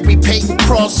the Gary Payton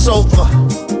crossover.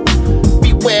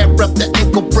 Beware of the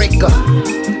ankle breaker.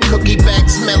 Cookie bag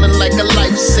smelling like a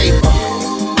lifesaver.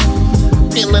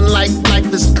 Feeling like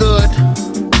life is good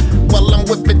while I'm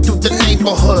whipping through the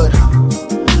neighborhood.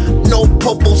 No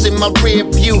popos in my rear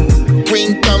view.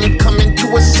 Green thumb coming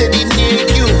to a city near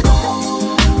you.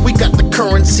 We got the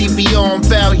currency beyond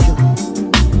value.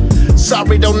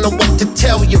 Sorry, don't know what to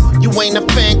tell you. You ain't a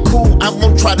fan, cool, I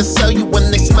won't try to sell you. When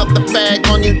they smell the bag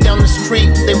on you down the street,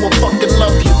 they will fucking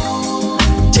love you.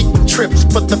 Take trips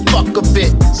for the fuck of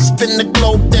it. Spin the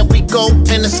globe, there we go,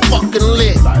 and it's fucking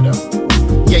lit.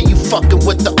 Yeah, you fucking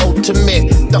with the ultimate,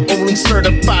 the only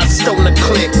certified stoner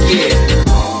click, yeah.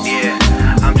 Yeah,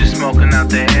 I'm just smoking out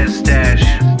the head stash.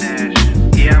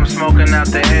 Yeah, I'm smoking out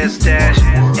the head stash.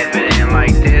 If it ain't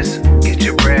like this, get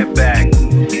your bread back.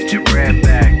 Get your bread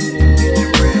back. Get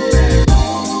your bread back.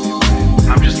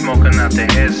 I'm just smoking out the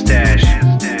head stash.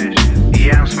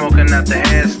 Yeah, I'm smoking out the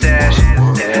head stash.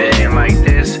 If it ain't like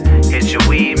this, hit your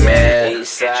weed man.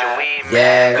 Hit your weed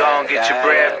man. Go and get your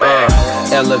bread back.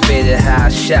 Elevated high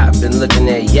shop, been looking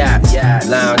at yachts,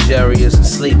 lounge areas and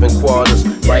sleeping quarters.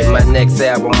 Write my next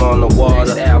album on the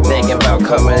water. Thinking about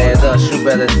coming at us, you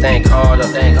better think harder.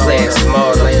 Play it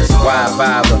smarter, wide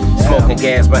viber. Smoking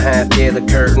gas behind theater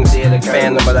curtains.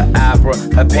 Phantom of the opera,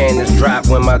 her panties drop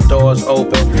when my doors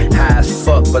open. High as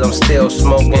fuck, but I'm still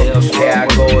smoking. Here I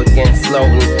go again,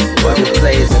 floating. Putting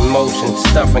plays in motion,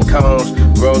 stuffing cones.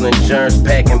 Rolling germs,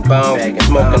 packing bones.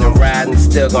 Smoking and riding,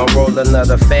 still gon' roll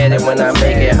another fatty when I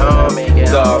make it home.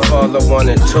 Godfather 1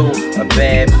 and 2, a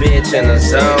bad bitch in the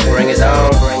zone, bring it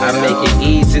on. I make it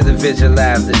easy to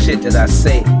visualize the shit that I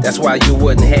say. That's why you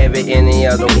wouldn't have it any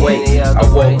other way. I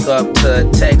woke up to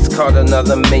a text, caught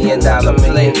another $1 million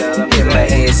play. Hit my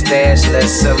head stash,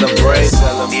 let's celebrate.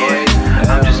 Yeah,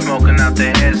 I'm just smoking out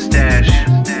the head stash.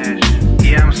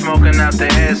 Yeah, I'm smoking out the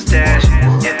head stash.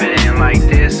 If it ain't like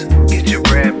this, get your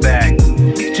bread back.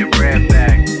 Get your bread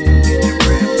back. Get your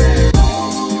bread back.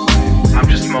 I'm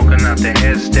just smoking out the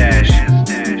head stash.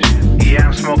 Yeah,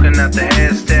 I'm smoking out the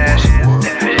head stash.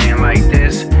 If it ain't like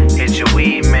this, hit your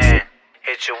weed man.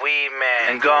 Hit your weed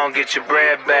man. And go and get your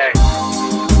bread back.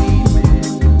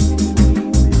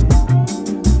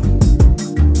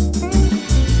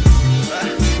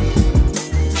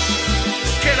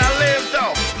 Can I live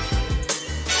though?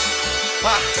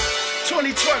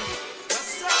 2020.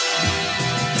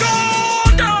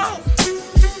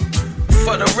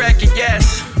 For the record,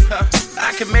 yes.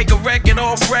 I can make a record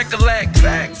off recollect.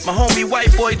 My homie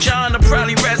white boy John will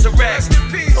probably resurrect.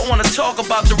 Don't wanna talk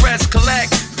about the rest,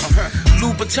 collect.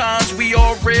 Louboutins, we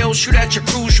all real. Shoot at your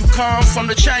cruise, you come from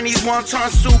the Chinese wonton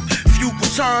soup. Few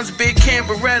croutons, big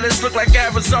Canberellas, look like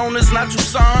Arizonas, not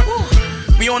Tucson.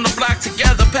 We on the block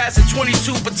together, passing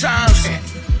 22 batons.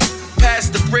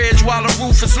 Past the bridge while the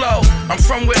roof is low. I'm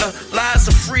from where the lies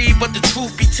are free, but the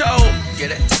truth be told. Get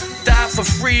it? Die for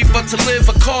free, but to live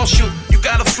will cost you. You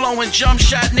got a flowing jump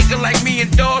shot, nigga like me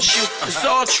endorse you. It's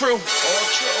all true.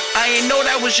 I ain't know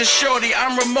that was your shorty,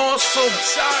 I'm remorseful.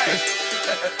 Sorry.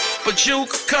 But you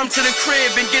could come to the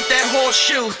crib and get that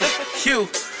horseshoe. You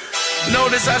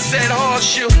notice I said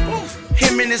horseshoe.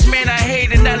 Him and his man I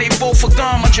hated, now they both are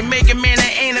gone. My Jamaican man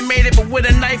that animated, but with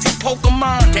a knife he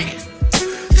Pokemon. Damn.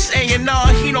 Saying nah,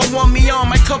 he don't want me on.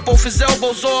 Might cut both his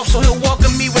elbows off, so he'll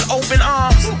welcome me with open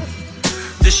arms.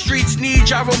 The streets need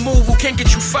your removal. Can't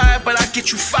get you fired, but I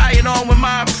get you fired on with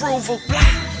my approval.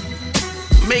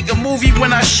 Make a movie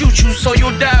when I shoot you, so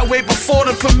you'll die way before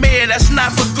the premiere. That's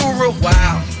not for guru.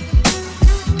 Wow.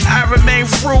 I remain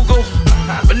frugal.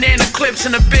 Banana clips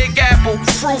in a Big Apple,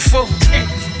 fruitful.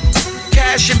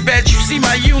 Cash and bet, you see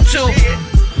my YouTube.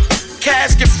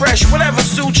 Casket fresh, whatever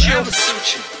suits you.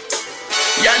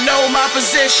 Y'all know my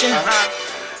position.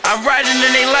 I I write it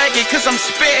and they like it cause I'm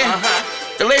spitting.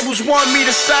 The labels want me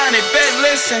to sign it, bet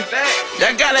listen.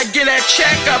 I gotta get that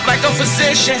check up like a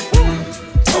physician.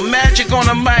 A magic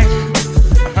on the mic.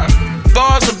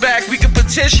 Bars are back, we can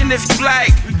petition if you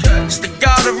like. It's the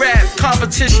god of rap,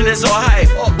 competition is all hype.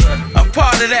 I'm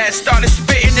part of that, started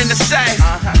spitting in the safe.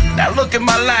 Now look at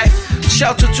my life,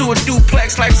 shelter to a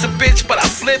duplex. Life's a bitch, but I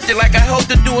flipped it like I hope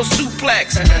to do a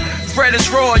suplex. Fred is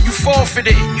raw, you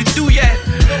forfeited, you do yet?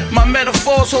 My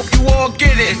metaphors, hope you all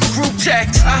get it. Group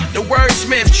text, the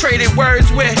wordsmith, traded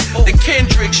words with the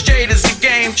Kendricks, Jada's the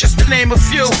game, just to name a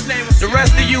few. The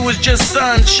rest of you is just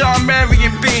sons, Sean, Mary,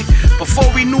 and B. Before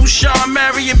we knew Sean,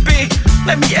 Mary, and B,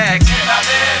 let me act.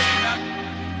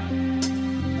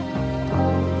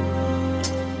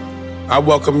 I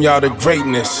welcome y'all to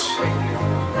greatness.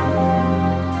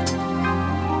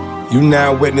 You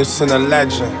now witnessing a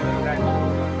legend.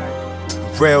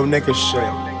 Real nigga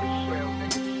shit.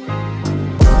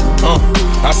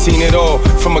 I seen it all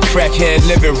from a crackhead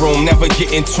living room. Never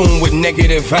get in tune with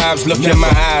negative vibes. Look in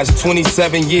my eyes,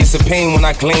 27 years of pain when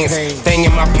I glance. Thing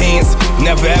in my pants,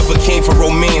 never ever came for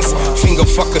romance. Finger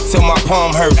fucker till my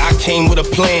palm hurt, I came with a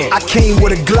plan. I came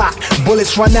with a Glock,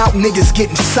 bullets run out, niggas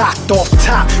getting socked off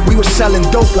top. We was selling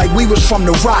dope like we was from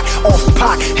the rock. Off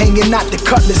pot, hanging out the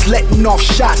cutlass, letting off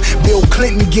shots. Bill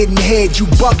Clinton getting head, you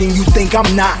bugging, you think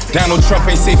I'm not. Donald Trump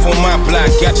ain't safe on my block.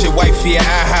 Got your wife here,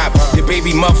 IHOP. Your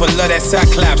baby mother love that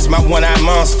Cyclops, my one-eyed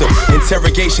monster.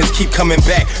 Interrogations keep coming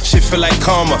back, shit feel like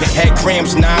karma. Had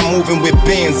grams, now I'm moving with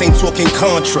bands, ain't talking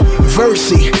Contra.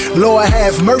 Versy, Lord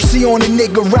have mercy on a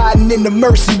nigga riding in the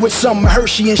Mercy with some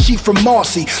Hershey and she from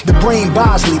Marcy. The brain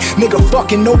Bosley, nigga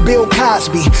fucking no Bill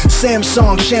Cosby.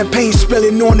 Samsung, champagne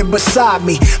spilling on it beside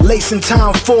me. Lacing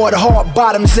time for the hard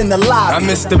bottoms in the lobby. I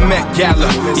miss the Met Gala,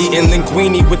 eating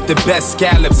linguine with the best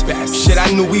scallops. Shit,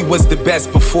 I knew we was the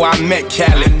best before I met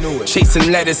Khaled.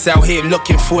 Chasing lettuce out here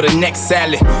looking for the next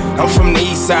salad. I'm from the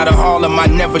east side of Harlem, I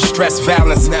never stress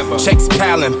violence. Checks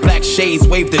piling, black shades,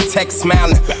 wave the text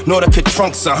smiling. Nordica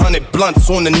trunks, 100 blunts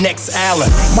on the next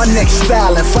island. My next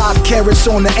styling, 5 carats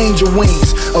on the angel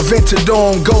wings.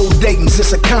 Aventador on gold Dayton's,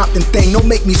 it's a Compton thing. Don't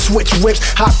make me switch whips,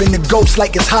 hop in the ghost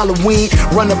like it's Halloween.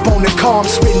 Run up on the car, I'm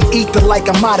spitting ether like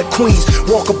I'm out of Queens.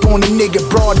 Walk up on the nigga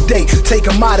broad day, take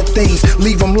him out of things.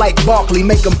 Leave him like Barkley,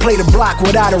 make him play the block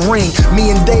without a ring.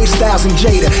 Me and Dave Styles and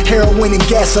Jada, heroin and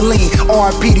gasoline.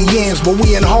 R.I.P. the yams, but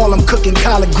we in Harlem cooking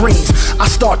collard greens. I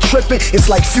start tripping, it's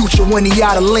like Future when he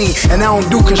out of lean. And I don't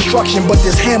do construction, but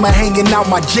this hammer hanging out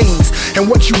my jeans. And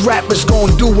what you rappers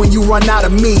gonna do when you run out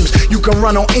of memes? You can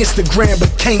run on Instagram,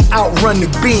 but can't outrun the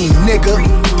beam, nigga.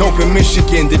 Dope in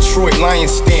Michigan, Detroit, Lion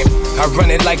Stamp. I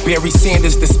run it like Barry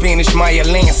Sanders, the Spanish Maya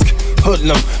Lansk.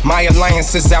 Hoodlum, my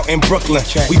alliance is out in Brooklyn.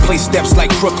 We play steps like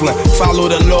Brooklyn. Follow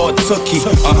the Lord Tookie,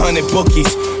 100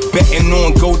 bookies. Betting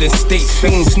on Golden State,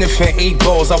 Fiend sniffing 8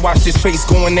 balls. I watched his face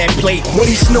go in that plate. What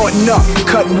he snorting up?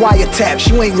 Cutting wiretaps,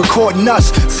 you ain't recording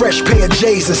us. Fresh pair of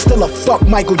J's and still a fuck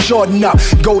Michael Jordan up.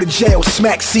 Go to jail,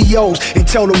 smack COs and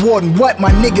tell the warden what?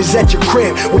 My niggas at your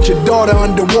crib with your daughter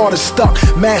underwater stuck.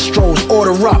 Mastros,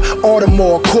 order up,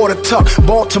 Baltimore, quarter tuck.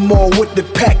 Baltimore with the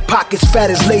pack, pockets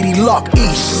fat as Lady Luck.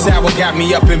 East. Sour got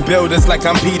me up in buildings like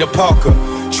I'm Peter Parker.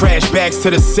 Trash bags to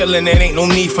the ceiling, there ain't no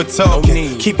need for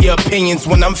talking. Keep your opinions,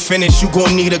 when I'm finished, you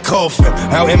gon' need a coffin.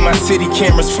 Out in my city,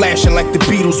 cameras flashing like the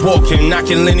Beatles walking.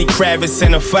 Knocking Lenny Kravitz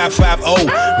in a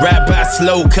 550. Ride by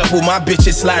slow, couple my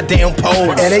bitches slide down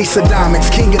poles. At Ace of Diamonds,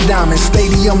 King of Diamonds,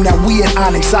 Stadium, now we at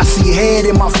Onyx. I see head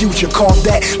in my future, call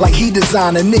that like he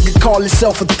designed. A nigga call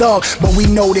himself a thug, but we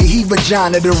know that he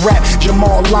vagina. The rap,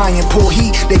 Jamal Lyon, pull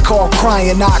heat, they call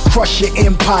crying. I crush your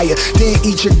empire, then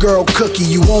eat your girl cookie.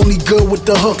 You only good with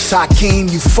the hooks, Hakeem,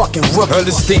 you fucking rookie.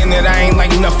 Understand that I ain't like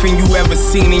nothing you ever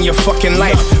seen in your fucking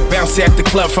life. Bounce at the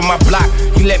club from my block,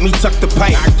 he let me tuck the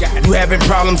pipe. You having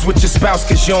problems with your spouse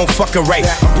cause you don't fuck her right.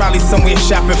 I'm probably somewhere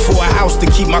shopping for a house to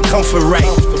keep my comfort right.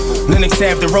 Lennox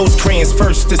have the Rosecrans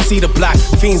first to see the block.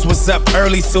 Fiends was up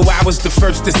early, so I was the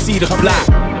first to see the block.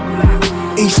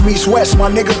 East meets West,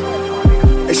 my nigga.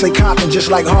 They say Compton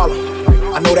just like Harlem.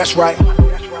 I know that's right.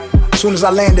 As soon as I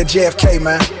landed JFK,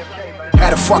 man,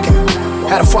 had a fucking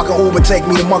Uber take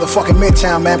me to motherfucking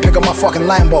Midtown, man, pick up my fucking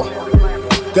Lambo.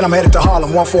 Then I'm headed to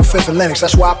Harlem, 145th and Lennox,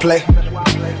 that's where I play.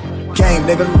 Game,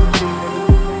 nigga.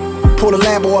 Pull the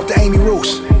Lambo up to Amy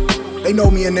Roos. They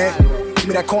know me in there. Give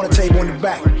me that corner table in the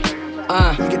back.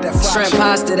 Shrimp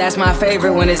pasta, that's my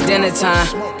favorite when it's dinner time.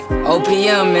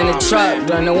 OPM in the truck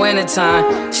during the winter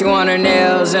time. She want her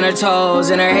nails and her toes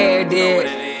and her hair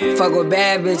did. Fuck with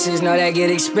bad bitches, know that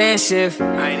get expensive.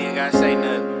 I ain't even gotta say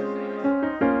nothing.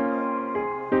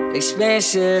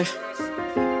 Expensive.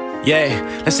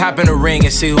 Yeah, let's hop in the ring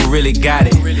and see who really got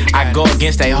it. I go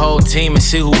against they whole team and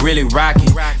see who really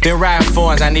rockin'. Been riding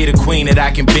foreigns, I need a queen that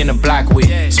I can bend the block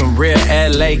with. Some real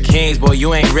LA kings, boy,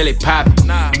 you ain't really poppin'.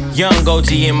 Young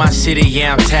OG in my city,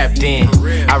 yeah, I'm tapped in.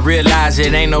 I realize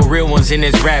it ain't no real ones in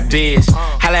this rap biz.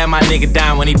 Holla at my nigga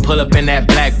Don when he pull up in that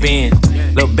black Benz.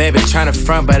 Little baby tryna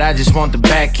front, but I just want the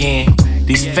back end.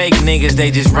 These fake niggas, they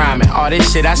just rhyming. All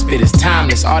this shit I spit is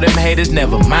timeless. All them haters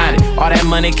never mind it. All that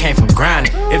money came from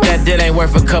grinding. If that deal ain't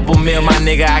worth a couple mil, my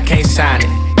nigga, I can't sign it.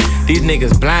 These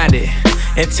niggas blinded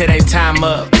until they time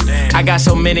up. I got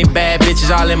so many bad bitches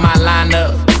all in my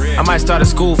lineup. I might start a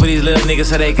school for these little niggas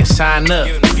so they can sign up.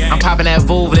 I'm popping that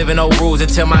Vouv, living no rules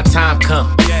until my time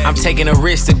come. I'm taking a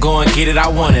risk to go and get it. I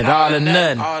want it all or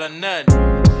nothing.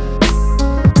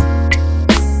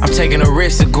 I'm taking a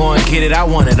risk to go and get it, I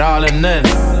want it all or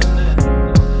nothing.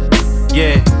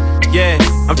 Yeah, yeah,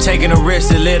 I'm taking a risk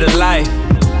to live a life.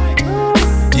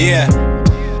 Yeah,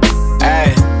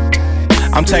 ayy,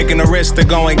 I'm taking a risk to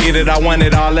go and get it, I want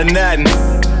it all or nothing.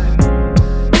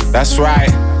 That's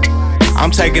right, I'm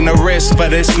taking a risk for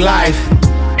this life.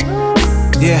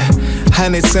 Yeah,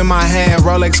 hundreds in my hand,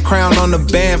 Rolex crown on the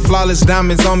band, flawless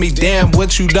diamonds on me, damn,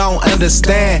 what you don't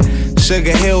understand.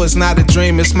 Sugar Hill is not a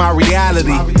dream, it's my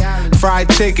reality. Fried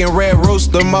chicken, red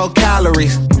rooster, more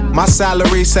calories. My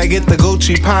salary say get the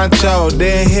Gucci poncho,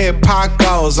 then hit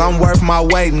Pacos. I'm worth my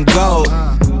weight in gold,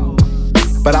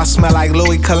 but I smell like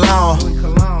Louis Cologne.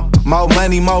 More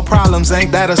money, more problems,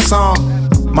 ain't that a song?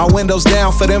 My windows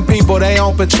down for them people, they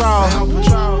on patrol.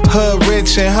 Hood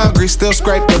rich and hungry, still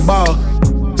scrape the ball.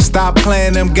 Stop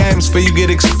playing them games before you get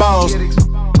exposed.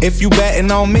 If you betting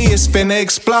on me, it's finna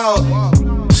explode.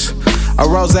 A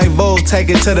rose Vouv, take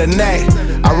it to the neck.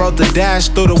 I wrote the dash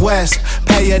through the west.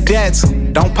 Pay your debts,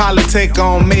 don't politic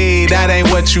on me, that ain't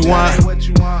what you want.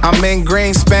 I'm in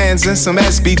green spans and some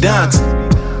SB dunks.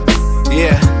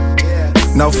 Yeah,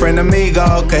 no friend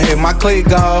amigo, could hit my clique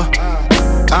go.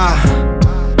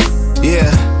 Yeah,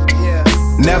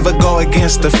 never go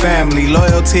against the family.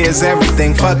 Loyalty is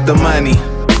everything, fuck the money.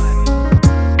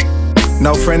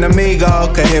 No friend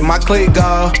amigo, could hit my clique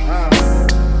go.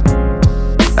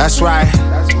 That's right,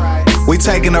 we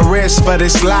taking a risk for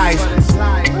this life.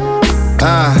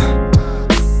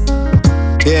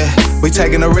 Yeah, we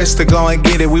taking a risk to go and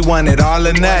get it. We want it all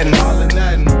or nothing.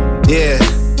 Yeah,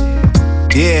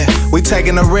 yeah, we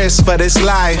taking a risk for this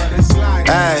life.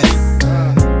 Ay.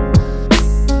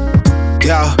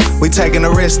 Yo, we taking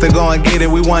a risk to go and get it.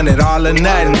 We want it all or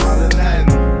nothing.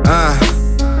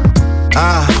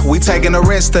 We taking a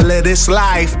risk to live this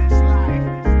life.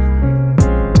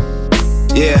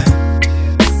 Yeah.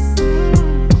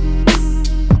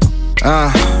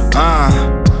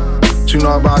 What you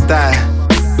know about that?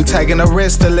 We taking a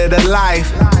risk to live a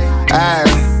life.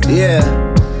 Yeah.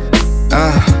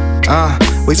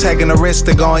 We taking a risk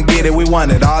to go and get it. We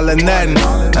want it all or nothing.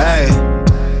 Hey.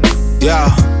 Yo.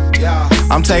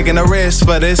 I'm taking a risk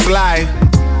for this life.